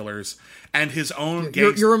serial killers and his own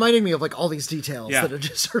You're reminding me of like all these details that have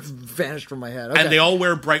just sort of vanished from my head. Okay. And they all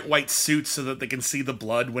wear bright white suits so that they can see the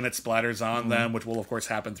blood when it splatters on them, which will of course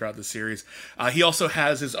happen throughout the series. He also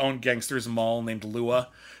has his own gangster's mall named Lua.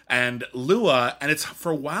 And Lua, and it's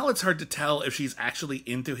for a while it's hard to tell if she's actually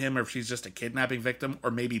into him or if she's just a kidnapping victim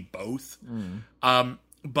or maybe both.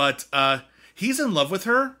 But he's in love with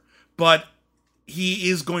her, but he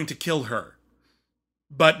is going to kill her.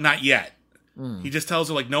 But not yet. He just tells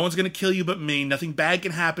her, like, no one's going to kill you but me. Nothing bad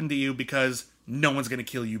can happen to you because no one's going to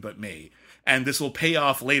kill you but me. And this will pay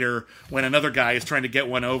off later when another guy is trying to get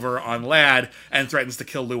one over on Lad and threatens to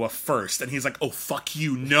kill Lua first. And he's like, oh, fuck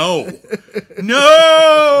you, no.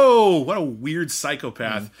 No! What a weird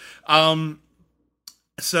psychopath.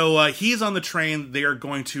 So he's on the train. They are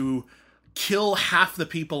going to kill half the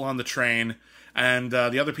people on the train. And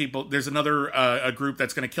the other people, there's another a group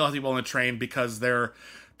that's going to kill people on the train because they're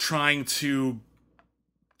trying to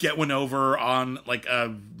get one over on like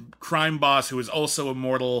a crime boss who is also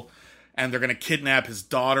immortal, and they're going to kidnap his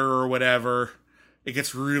daughter or whatever. It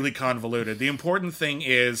gets really convoluted. The important thing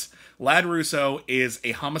is Lad Russo is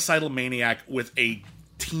a homicidal maniac with a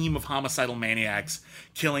team of homicidal maniacs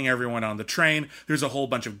killing everyone on the train. There's a whole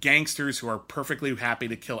bunch of gangsters who are perfectly happy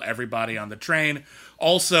to kill everybody on the train.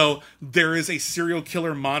 Also, there is a serial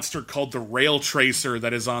killer monster called the Rail Tracer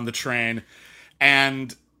that is on the train,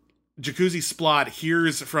 and Jacuzzi Splot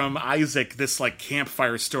hears from Isaac this like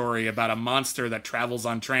campfire story about a monster that travels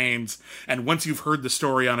on trains, and once you've heard the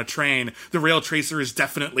story on a train, the rail tracer is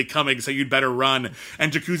definitely coming, so you'd better run.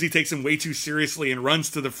 And Jacuzzi takes him way too seriously and runs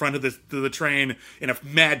to the front of the train in a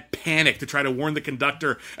mad panic to try to warn the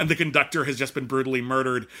conductor, and the conductor has just been brutally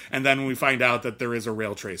murdered, and then we find out that there is a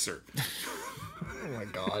rail tracer. Oh my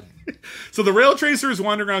god. So the rail tracer is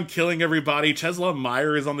wandering around killing everybody. Czesław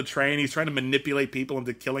Meyer is on the train. He's trying to manipulate people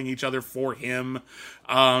into killing each other for him.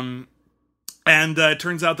 And it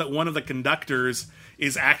turns out that one of the conductors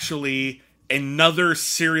is actually another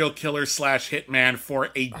serial killer / hitman for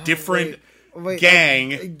a different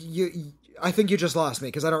gang. I think you just lost me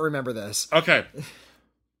because I don't remember this. Okay.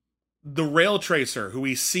 The rail tracer, who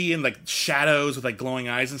we see in like shadows with like glowing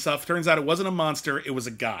eyes and stuff, turns out it wasn't a monster, it was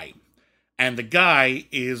a guy. And the guy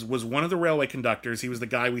was one of the railway conductors. He was the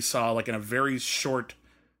guy we saw like in a very short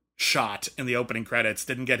shot in the opening credits.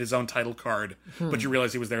 Didn't get his own title card, but you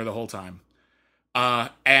realize he was there the whole time.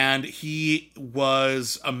 And he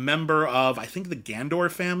was a member of, I think, the Gandor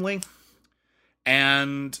family.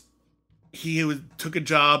 And he took a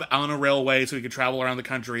job on a railway so he could travel around the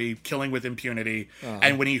country, killing with impunity.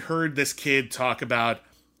 And when he heard this kid talk about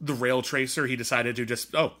the rail tracer, he decided to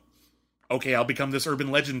just, okay, I'll become this urban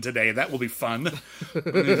legend today. That will be fun.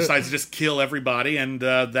 And he decides to just kill everybody, and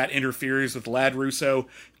that interferes with Lad Russo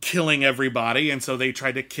killing everybody, and so they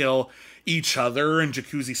try to kill each other, and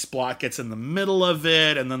Jacuzzi Splot gets in the middle of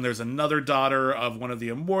it, and then there's another daughter of one of the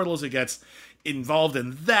Immortals who gets involved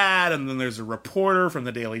in that, and then there's a reporter from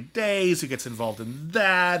the Daily Days who gets involved in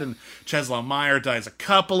that, and Czesław Meyer dies a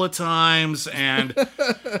couple of times, and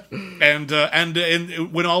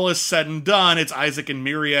and when all is said and done, it's Isaac and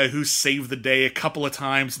Miria who save the day a couple of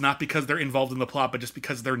times, not because they're involved in the plot, but just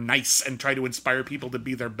because they're nice and try to inspire people to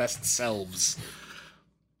be their best selves.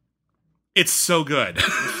 It's so good.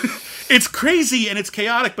 It's crazy and it's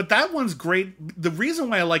chaotic, but that one's great. The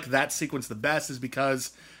reason why I like that sequence the best is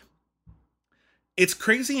because it's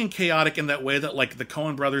crazy and chaotic in that way that, like, the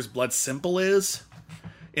Coen Brothers' Blood Simple is,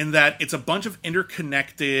 in that it's a bunch of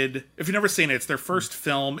interconnected... If you've never seen it, it's their first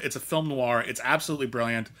film. It's a film noir. It's absolutely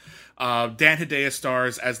brilliant. Dan Hedaya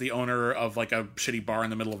stars as the owner of, like, a shitty bar in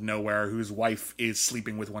the middle of nowhere whose wife is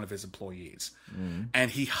sleeping with one of his employees.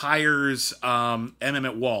 And he hires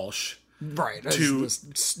Emmett Walsh. Right, to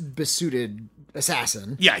this besuited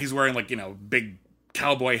assassin. Yeah, he's wearing, like, big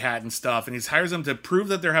cowboy hat and stuff, and he hires him to prove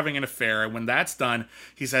that they're having an affair, and when that's done,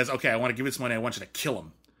 he says, okay, I want to give you this money, I want you to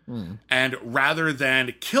kill him. And rather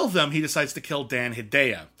than kill them, he decides to kill Dan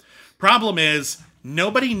Hedaya. Problem is,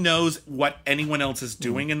 nobody knows what anyone else is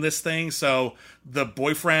doing in this thing, so the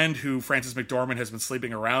boyfriend who Frances McDormand has been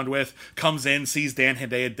sleeping around with comes in, sees Dan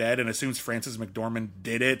Hedaya dead, and assumes Frances McDormand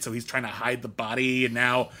did it, so he's trying to hide the body, and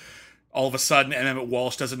now all of a sudden Emmett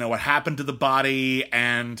Walsh doesn't know what happened to the body,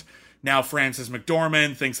 and now Frances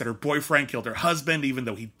McDormand thinks that her boyfriend killed her husband, even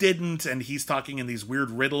though he didn't, and he's talking in these weird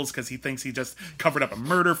riddles because he thinks he just covered up a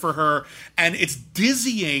murder for her. And it's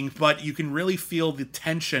dizzying, but you can really feel the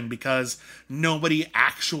tension because nobody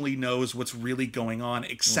actually knows what's really going on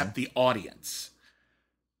except the audience.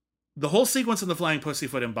 The whole sequence in The Flying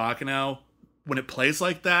Pussyfoot in Bacchanal, when it plays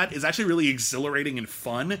like that, is actually really exhilarating and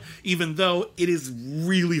fun, even though it is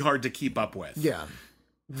really hard to keep up with. Yeah.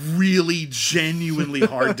 Really genuinely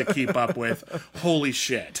hard to keep up with. Holy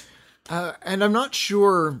shit. And I'm not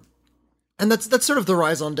sure, and that's sort of the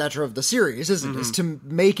raison d'etre of the series, isn't it? Is to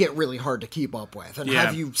make it really hard to keep up with and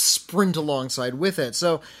have you sprint alongside with it.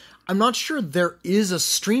 So I'm not sure there is a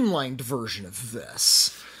streamlined version of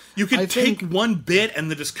this. You could take one bit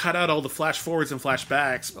and then just cut out all the flash forwards and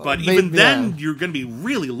flashbacks, but even then, you're going to be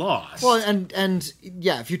really lost. Well, and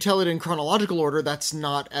yeah, if you tell it in chronological order, that's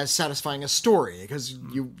not as satisfying a story, because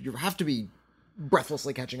you have to be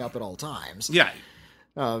breathlessly catching up at all times. Yeah.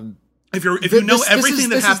 If you know everything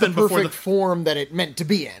that happened before the perfect form that it meant to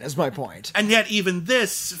be in, is my point. And yet even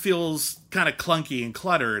this feels kind of clunky and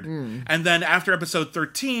cluttered. And then after episode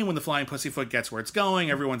 13, when the Flying Pussyfoot gets where it's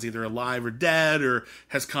going, everyone's either alive or dead or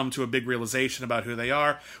has come to a big realization about who they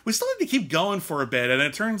are. We still need to keep going for a bit, and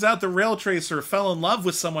it turns out the rail tracer fell in love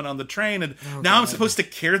with someone on the train, and now I'm supposed to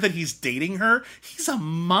care that he's dating her? He's a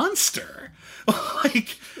monster.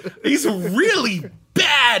 Like, he's a really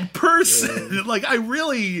bad person. Like,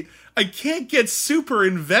 I can't get super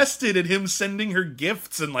invested in him sending her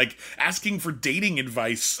gifts and, like, asking for dating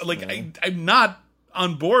advice. Like, I'm not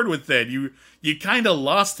on board with it. You kind of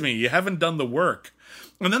lost me. You haven't done the work.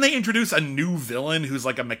 And then they introduce a new villain who's,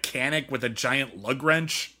 like, a mechanic with a giant lug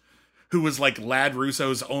wrench, who was like Lad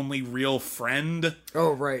Russo's only real friend.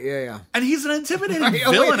 Oh, right. Yeah. And he's an intimidating Right,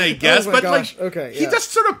 oh, villain, wait. I guess. Oh my but gosh. like, Okay, he yeah.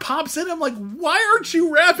 just sort of pops in. I'm like, why aren't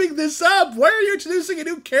you wrapping this up? Why are you introducing a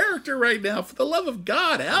new character right now? For the love of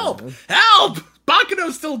God, help! Help!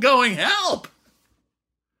 Bakuno's still going. Help!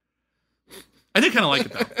 I did kind of like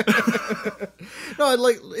it though. No, I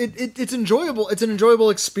like it's enjoyable. It's an enjoyable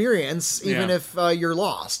experience, even Yeah. if you're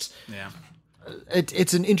lost. Yeah.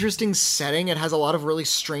 It's an interesting setting. It has a lot of really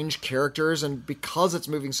strange characters, and because it's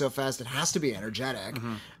moving so fast, it has to be energetic.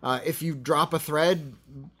 If you drop a thread,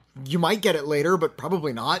 you might get it later, but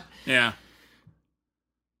probably not. Yeah.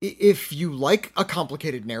 If you like a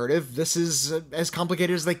complicated narrative, this is as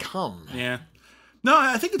complicated as they come. Yeah. No,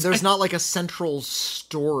 I think it's There's not like a central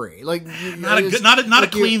story, like not a good, not a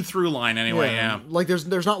clean through line anyway. Yeah. Like there's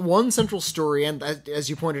not one central story, and as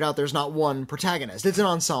you pointed out, there's not one protagonist. It's an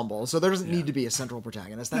ensemble, so there doesn't need to be a central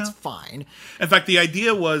protagonist. That's fine. In fact, the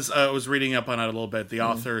idea was I was reading up on it a little bit. The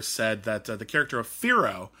author said that the character of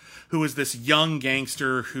Firo, who is this young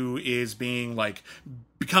gangster who is being like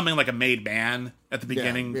becoming like a made man at the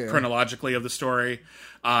beginning chronologically of the story,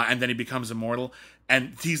 and then he becomes immortal.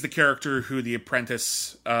 And he's the character who the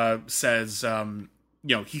apprentice says,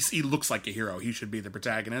 he looks like a hero. He should be the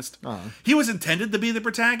protagonist. He was intended to be the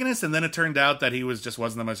protagonist, and then it turned out that he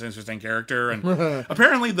wasn't the most interesting character. And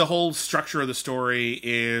apparently the whole structure of the story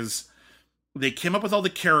is they came up with all the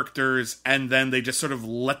characters, and then they just sort of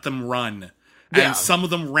let them run. And some of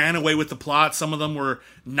them ran away with the plot. Some of them were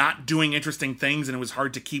not doing interesting things, and it was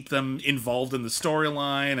hard to keep them involved in the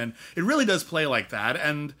storyline. And it really does play like that.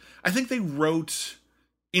 And I think they wrote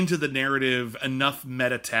into the narrative enough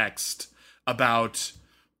meta text about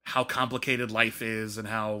how complicated life is and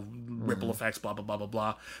how ripple effects, blah, blah, blah, blah,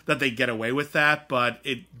 blah, that they get away with that. But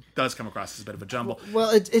it does come across as a bit of a jumble.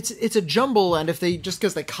 Well, it's a jumble, and if they just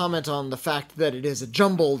because they comment on the fact that it is a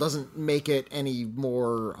jumble doesn't make it any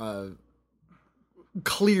more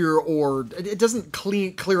clear, or it doesn't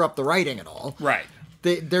clear up the writing at all. Right.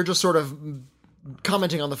 They're just sort of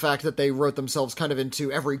commenting on the fact that they wrote themselves kind of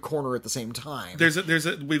into every corner at the same time. There's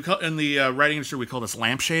a we call in the writing industry we call this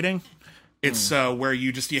lampshading. It's where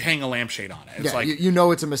you hang a lampshade on it. It's like you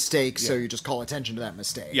know it's a mistake, so you just call attention to that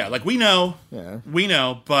mistake. Yeah, like we know,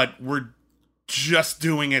 but we're just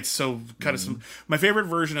doing it so kind of some. My favorite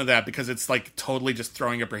version of that, because it's like totally just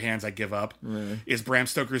throwing up your hands, I give up, is Bram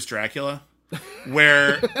Stoker's Dracula.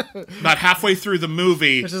 Where about halfway through the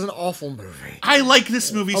movie, which is an awful movie. I like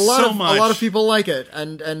this movie so much. A lot of people like it,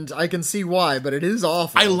 and I can see why, but it is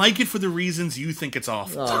awful. I like it for the reasons you think it's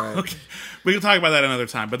awful. All right. Okay. We can talk about that another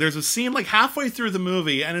time. But there's a scene like halfway through the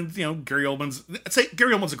movie, and Gary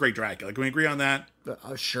Oldman's a great Dracula. Can we agree on that?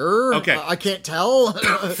 Sure. Okay. I can't tell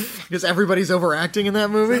because everybody's overacting in that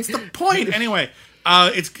movie. That's the point. Anyway.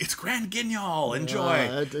 It's Grand Guignol.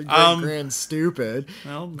 Enjoy. Grand Stupid.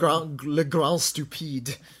 Well, Le Grand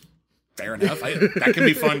Stupide. Fair enough. That can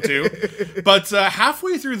be fun too. But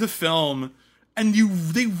halfway through the film, and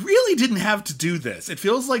they really didn't have to do this. It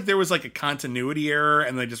feels like there was like a continuity error,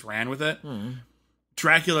 and they just ran with it.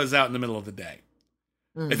 Dracula's out in the middle of the day.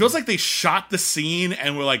 It feels like they shot the scene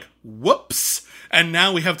and were like, whoops. And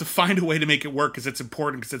now we have to find a way to make it work because it's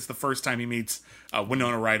important, because it's the first time he meets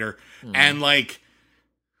Winona Ryder. And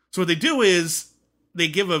so what they do is they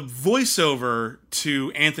give a voiceover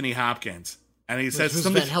to Anthony Hopkins. And he says who's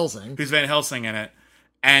something. Van Helsing. Who's Van Helsing in it.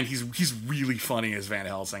 And he's really funny as Van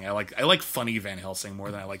Helsing. I like funny Van Helsing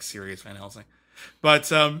more than I like serious Van Helsing.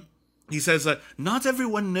 But he says, not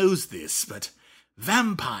everyone knows this, but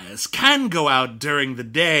vampires can go out during the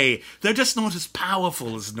day. They're just not as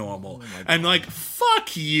powerful as normal. And like,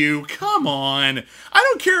 fuck you. Come on. I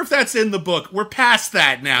don't care if that's in the book. We're past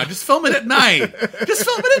that now. Just film it at night. Just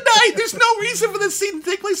film it at night. There's no reason for this scene to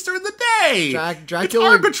take place during the day. Dracula, it's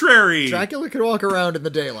arbitrary. Dracula could walk around in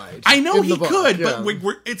the daylight. I know he book, could, yeah. but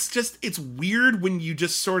it's weird when you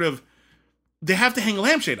just sort of. They have to hang a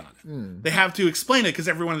lampshade on it. They have to explain it, because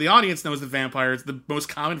everyone in the audience knows that vampires, the most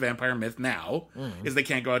common vampire myth now, is they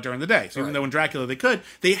can't go out during the day. So even though in Dracula they could,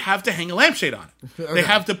 they have to hang a lampshade on it. Okay. They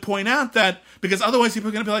have to point out that, because otherwise people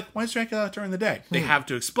are going to be like, why is Dracula out during the day? They have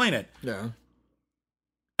to explain it. Yeah.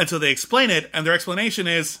 And so they explain it, and their explanation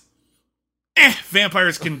is,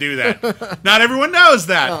 vampires can do that. Not everyone knows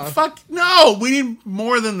that. Fuck, no, we need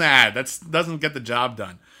more than that. That doesn't get the job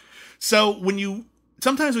done. So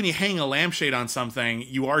sometimes when you hang a lampshade on something,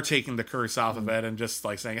 you are taking the curse off of it and just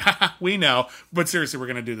like saying, ha, we know, but seriously, we're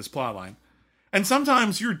going to do this plot line. And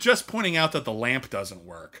sometimes you're just pointing out that the lamp doesn't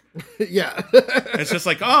work. Yeah. It's just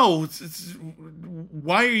like, why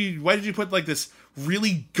did you put like this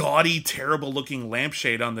really gaudy, terrible looking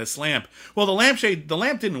lampshade on this lamp. Well, the lamp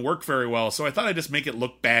didn't work very well, so I thought I'd just make it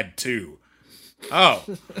look bad too. Oh.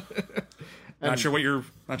 Not sure what your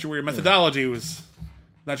methodology was.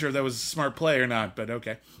 Not sure if that was a smart play or not, but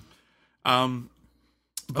okay. I'm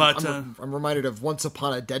reminded of Once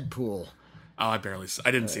Upon a Deadpool. Oh, I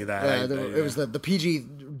didn't see that. It was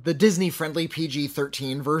the Disney-friendly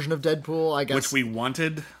PG-13 version of Deadpool, I guess. Which we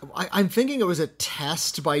wanted. I'm thinking it was a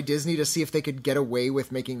test by Disney to see if they could get away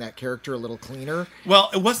with making that character a little cleaner.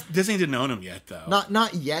 Well, Disney didn't own him yet, though.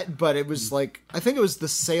 Not yet, but it was I think it was the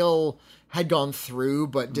sale had gone through,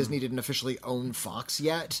 but Disney didn't officially own Fox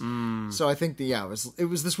yet. So I think it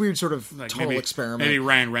was this weird sort of tonal experiment. Maybe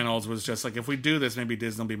Ryan Reynolds was just like, if we do this, maybe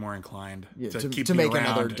Disney will be more inclined to make around.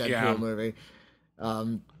 Another Deadpool movie.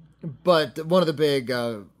 But one of the big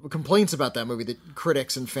complaints about that movie that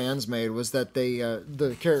critics and fans made was that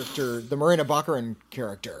the Morena Baccarin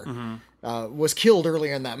character was killed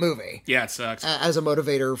earlier in that movie. Yeah, it sucks. As a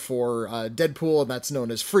motivator for Deadpool, and that's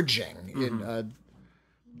known as fridging.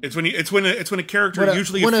 It's when a character,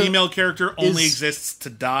 usually a female character, only exists to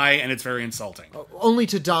die, and it's very insulting. Only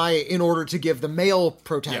to die in order to give the male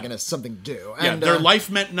protagonist something to do. And, their life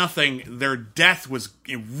meant nothing. Their death was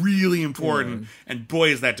really important, and boy,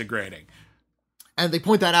 is that degrading. And they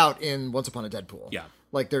point that out in Once Upon a Deadpool. Yeah.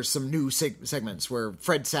 Like, there's some new segments where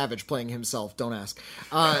Fred Savage, playing himself, don't ask,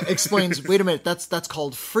 explains, wait a minute, that's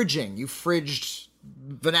called fridging. You fridged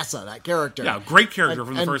Vanessa, that character. Yeah, great character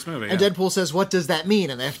from the first movie. And Deadpool says, what does that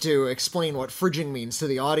mean? And they have to explain what fridging means to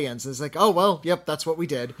the audience. And it's like, oh, well, yep, that's what we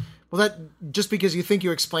did. Well, that just because you think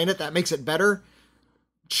you explain it, that makes it better?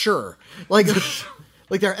 Sure. And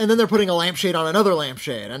then they're putting a lampshade on another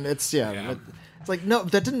lampshade. And it's like, no,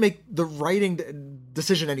 that didn't make the writing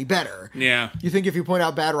decision any better. Yeah. You think if you point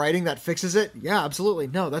out bad writing, that fixes it? Yeah, absolutely.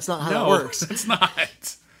 No, that's not how that works. It's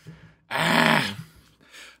not.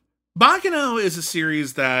 Baccano is a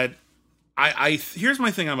series that here's my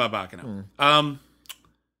thing about Baccano.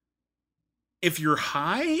 If you're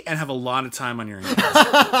high and have a lot of time on your hands,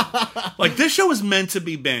 like, this show is meant to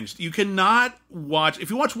be binged. You cannot watch,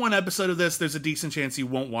 if you watch one episode of this, there's a decent chance you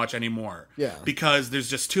won't watch anymore. Yeah. Because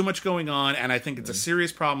there's just too much going on, and I think it's a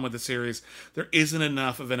serious problem with the series. There isn't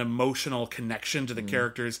enough of an emotional connection to the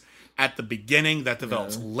characters at the beginning that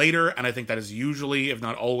develops later, and I think that is usually, if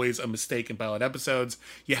not always, a mistake in pilot episodes.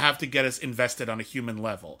 You have to get us invested on a human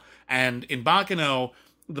level. And in Baccano,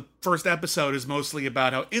 the first episode is mostly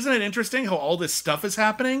about how, isn't it interesting how all this stuff is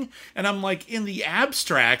happening? And I'm like, in the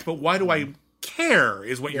abstract, but why do I care,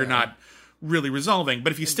 is what you're not really resolving.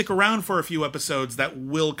 But if you stick around for a few episodes, that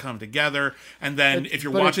will come together. And then if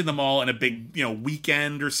you're watching them all in a big,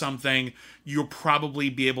 weekend or something, you'll probably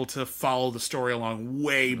be able to follow the story along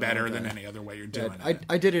way better than any other way you're doing it.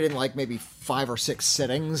 I did it in like maybe 5 or 6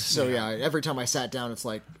 sittings. So every time I sat down, it's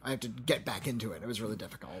like I have to get back into it. It was really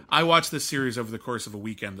difficult. I watched this series over the course of a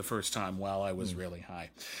weekend the first time while I was really high.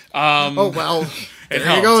 There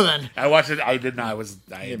you go then. I watched it. I did not.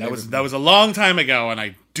 That was a long time ago, and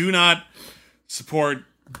I do not support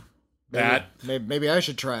that. Maybe I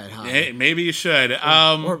should try it high. Maybe you should.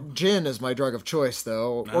 Or gin is my drug of choice,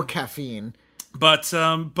 though, or caffeine. But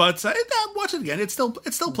watch it again. It still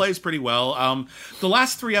plays pretty well. The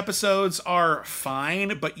last 3 episodes are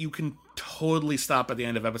fine, but you can totally stop at the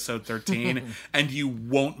end of episode 13 and you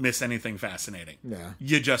won't miss anything fascinating. Yeah.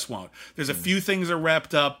 You just won't. There's a few things are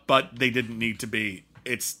wrapped up, but they didn't need to be.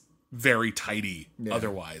 It's very tidy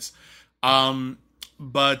otherwise.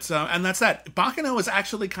 But and that's that. Baccano is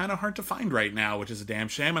actually kind of hard to find right now, which is a damn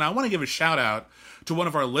shame. And I want to give a shout out to one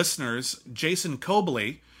of our listeners, Jason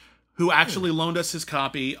Cobley, who actually loaned us his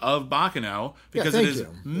copy of Baccano because it is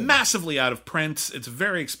massively out of print. It's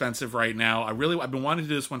very expensive right now. I've been wanting to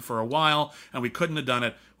do this one for a while, and we couldn't have done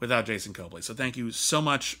it without Jason Cobley. So thank you so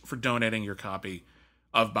much for donating your copy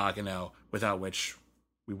of Baccano, without which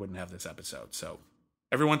we wouldn't have this episode. So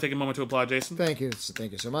everyone take a moment to applaud Jason. Thank you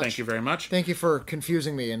so much. Thank you very much. Thank you for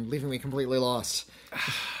confusing me and leaving me completely lost.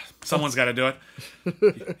 Someone's got to do it.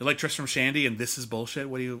 You're like Tristram Shandy, and this is bullshit.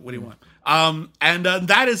 What do you want? And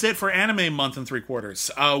that is it for Anime Month and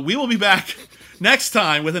 3/4. We will be back next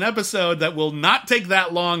time with an episode that will not take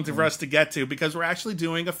that long for us to get to, because we're actually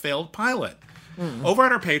doing a failed pilot. Over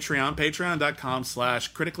at our Patreon,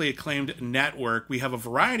 patreon.com/critically acclaimed network, we have a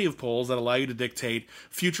variety of polls that allow you to dictate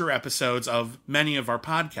future episodes of many of our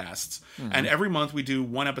podcasts. And every month we do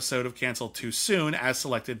one episode of Canceled Too Soon as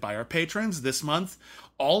selected by our patrons. This month,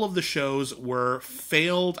 all of the shows were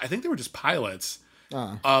failed. I think they were just pilots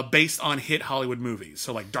based on hit Hollywood movies.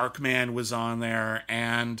 So like Darkman was on there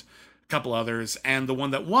and a couple others. And the one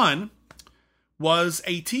that won was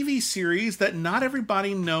a TV series that not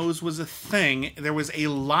everybody knows was a thing. There was a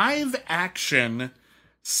live-action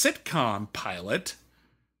sitcom pilot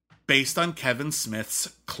based on Kevin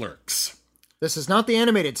Smith's Clerks, This is not the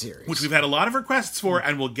animated series. which we've had a lot of requests for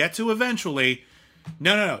and we'll get to eventually.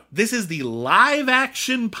 No. This is the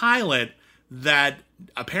live-action pilot that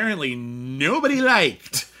apparently nobody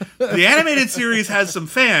liked. The animated series has some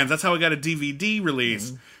fans. That's how it got a DVD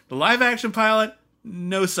release. The live-action pilot,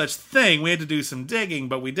 no such thing. We had to do some digging,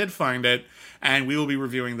 but we did find it, and we will be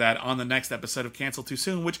reviewing that on the next episode of Cancel Too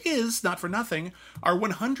Soon, which is, not for nothing, our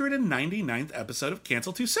 199th episode of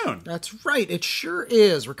Cancel Too Soon. That's right, it sure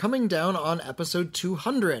is. We're coming down on episode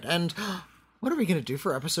 200, and what are we going to do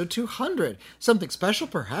for episode 200? Something special,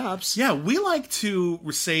 perhaps? Yeah, we like to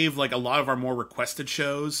save like a lot of our more requested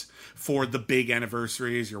shows for the big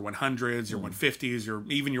anniversaries, your 100s, your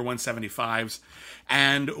 150s, even your 175s.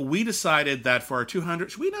 And we decided that for our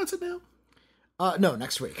 200, should we announce it now? No,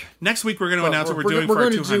 next week. Next week we're going to announce what we're doing for our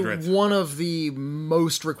going to 200th. do one of the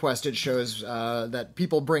most requested shows that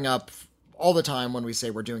people bring up all the time when we say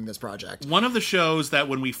we're doing this project. One of the shows that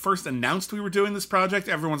when we first announced we were doing this project,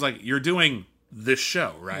 everyone's like, you're doing this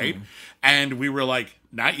show, right? And we were like,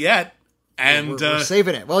 not yet. And we're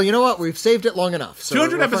saving it. Well, you know what? We've saved it long enough. So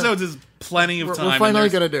 200 episodes is plenty of time. We're finally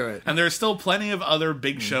going to do it. And there's still plenty of other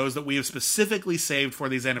big shows that we have specifically saved for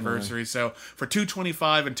these anniversaries. So for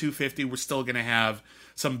 225 and 250, we're still going to have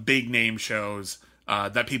some big name shows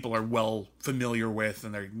that people are well familiar with,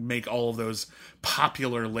 and they make all of those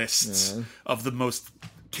popular lists of the most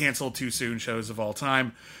canceled too soon shows of all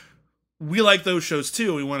time. We like those shows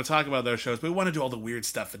too. We want to talk about those shows, but we want to do all the weird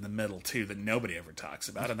stuff in the middle too that nobody ever talks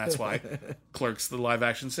about, and that's why Clerks, the live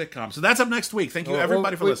action sitcom. So that's up next week. Thank you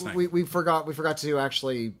everybody for listening. We forgot to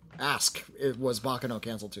actually ask, was Bakano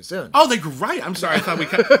canceled too soon? Oh, they're right. I'm sorry. I thought we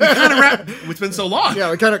kind of wrapped. It's been so long.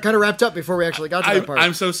 Yeah, we kind of wrapped up before we actually got to that part.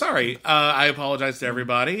 I'm so sorry. I apologize to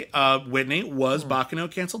everybody. Whitney, was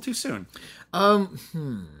Bakano canceled too soon?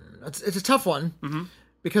 It's a tough one.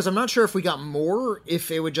 Because I'm not sure if we got more,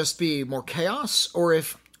 if it would just be more chaos, or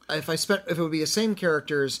if it would be the same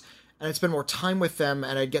characters and I'd spend more time with them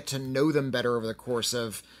and I'd get to know them better over the course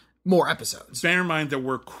of more episodes. Bear in mind there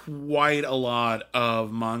were quite a lot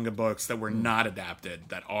of manga books that were not adapted,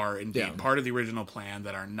 that are indeed part of the original plan,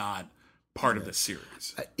 that are not part of the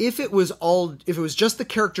series. If it was just the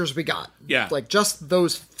characters we got, like just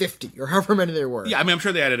those 50 or however many there were. Yeah, I mean, I'm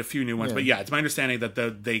sure they added a few new ones, but it's my understanding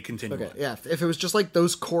that they continue. Okay, yeah. If it was just like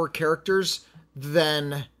those core characters,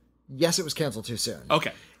 then yes, it was canceled too soon.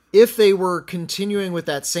 Okay. If they were continuing with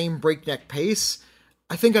that same breakneck pace,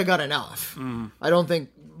 I think I got enough. I don't think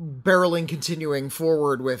barreling continuing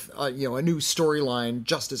forward with a new storyline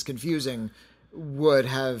just as confusing would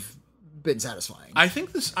have been satisfying. I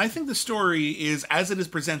think the story is as it is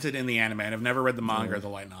presented in the anime, and I've never read the manga or the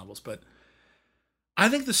light novels, but I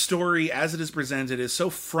think the story as it is presented is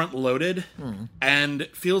so front loaded and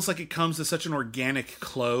feels like it comes to such an organic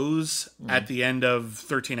close at the end of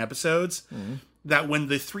 13 episodes that when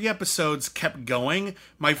the 3 episodes kept going,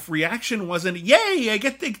 my reaction wasn't, yay, I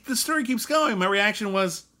get the story keeps going. My reaction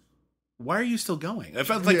was, why are you still going? I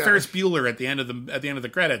felt like Ferris Bueller at the end of the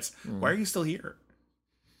credits. Why are you still here?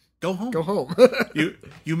 Go home. Go home.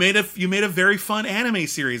 you made a very fun anime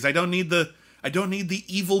series. I don't need the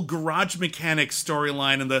evil garage mechanic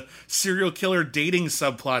storyline and the serial killer dating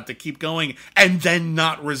subplot to keep going and then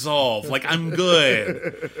not resolve. Like, I'm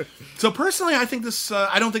good. So personally, I think this.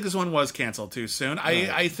 I don't think this one was canceled too soon.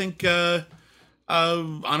 I think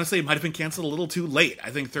honestly, it might have been canceled a little too late.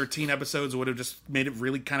 I think 13 episodes would have just made it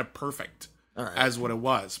really kind of perfect. As what it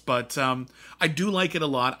was. But I do like it a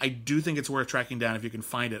lot. I do think it's worth tracking down if you can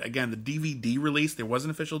find it. Again, the DVD release, there was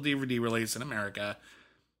an official DVD release in America.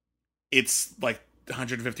 It's like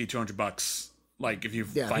 $150-$200, like if you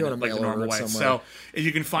find it like the normal way. So if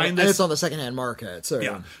you can find this, and it's on the secondhand market. So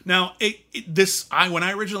yeah. Now when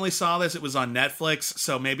I originally saw this, it was on Netflix.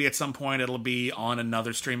 So maybe at some point it'll be on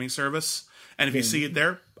another streaming service. And if you see it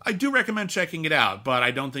there, I do recommend checking it out. But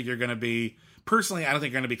I don't think you're going to be. Personally, I don't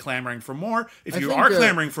think you're going to be clamoring for more. If you are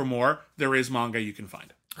clamoring for more, there is manga you can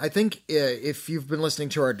find. I think if you've been listening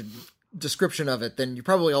to our description of it, then you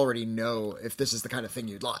probably already know if this is the kind of thing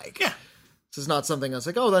you'd like. Yeah. This is not something that's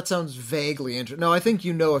like, oh, that sounds vaguely interesting. No, I think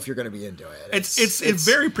you know if you're going to be into it. It's a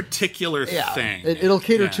very particular thing. It'll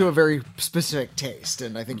cater to a very specific taste,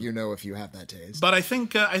 and I think you know if you have that taste. But I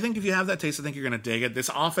think if you have that taste, I think you're going to dig it. This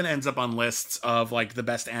often ends up on lists of like the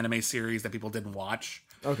best anime series that people didn't watch.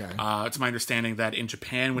 Okay. It's my understanding that in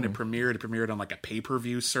Japan, when it premiered on like a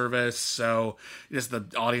pay-per-view service. So just the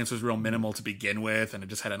audience was real minimal to begin with, and it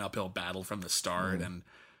just had an uphill battle from the start. And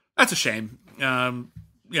that's a shame.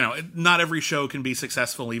 not every show can be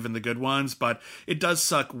successful, even the good ones, but it does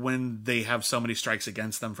suck when they have so many strikes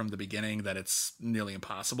against them from the beginning that it's nearly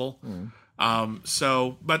impossible.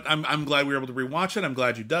 But I'm glad we were able to rewatch it. I'm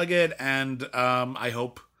glad you dug it, and I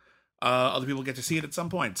hope other people get to see it at some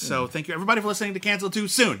point. So thank you everybody for listening to Cancel Too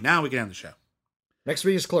Soon. Now we can end the show. Next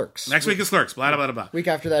week is Clerks. Next week is Clerks. Blah, blah, blah, blah. Week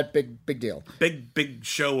after that, big deal. Big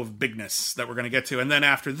show of bigness that we're going to get to. And then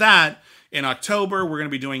after that, in October, we're going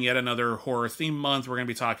to be doing yet another horror theme month. We're going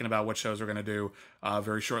to be talking about what shows we're going to do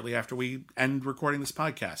very shortly after we end recording this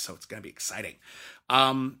podcast. So it's going to be exciting.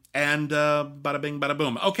 Bada bing, bada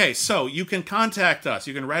boom. Okay, so you can contact us.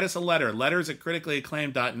 You can write us a letter.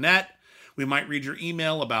 letters@criticallyacclaimed.net. We might read your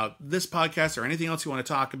email about this podcast or anything else you want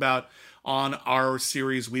to talk about on our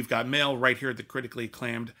series We've Got Mail right here at the Critically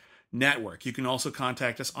Acclaimed Network. You can also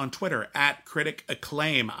contact us on Twitter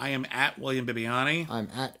 @CriticAcclaim. I am @William Bibbiani. I'm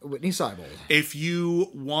 @Whitney Seibold. If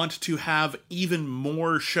you want to have even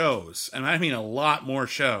more shows, and I mean a lot more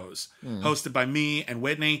shows, hosted by me and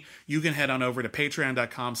Whitney, you can head on over to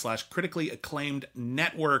patreon.com/critically acclaimed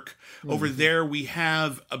network. Over there we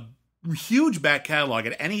have a huge back catalog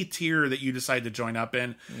at any tier that you decide to join up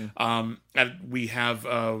in. We have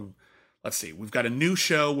let's see, we've got a new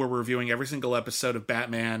show where we're reviewing every single episode of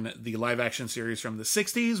Batman, the live action series from the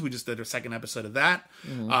 60s. We just did our second episode of that.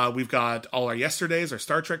 We've got All Our Yesterdays, our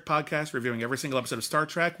Star Trek podcast, reviewing every single episode of Star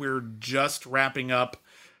Trek. We're just wrapping up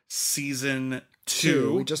season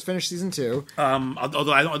 2. We just finished season 2.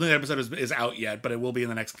 Although I don't think the episode is out yet, but it will be in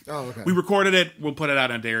the next. Oh, okay. We recorded it. We'll put it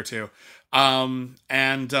out in a day or two.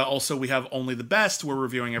 Also we have Only the Best. We're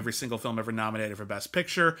reviewing every single film ever nominated for Best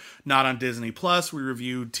Picture. Not on Disney Plus. We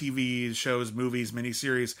reviewed TV shows, movies,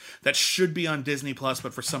 miniseries that should be on Disney Plus,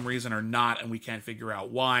 but for some reason are not, and we can't figure out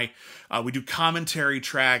why. We do commentary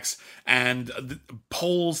tracks and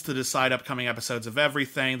polls to decide upcoming episodes of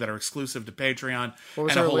everything that are exclusive to Patreon, and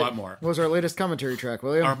a whole lot more. What was our latest commentary track,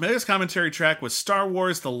 William? Our latest commentary track was Star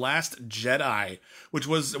Wars The Last Jedi, which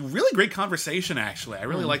was a really great conversation, actually. I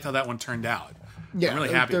really liked how that one turned out. Yeah, I'm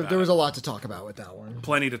really happy there was a lot to talk about with that one.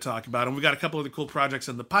 Plenty to talk about. And we got a couple of the cool projects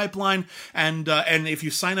in the pipeline. And if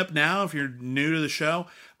you sign up now, if you're new to the show,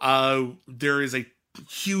 there is a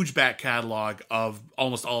huge back catalog of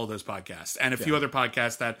almost all of those podcasts and a few other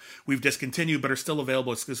podcasts that we've discontinued but are still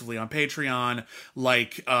available exclusively on Patreon,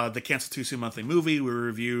 like the Cancel Too Soon monthly movie. We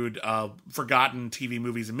reviewed forgotten TV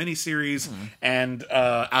movies and miniseries, and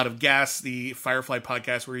Out of Gas, the Firefly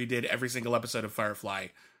podcast where he did every single episode of Firefly.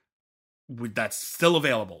 That's still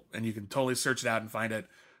available, and you can totally search it out and find it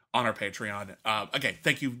on our Patreon. Okay,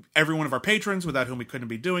 thank you every one of our patrons, without whom we couldn't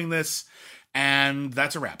be doing this, and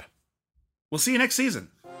that's a wrap. We'll see you next season.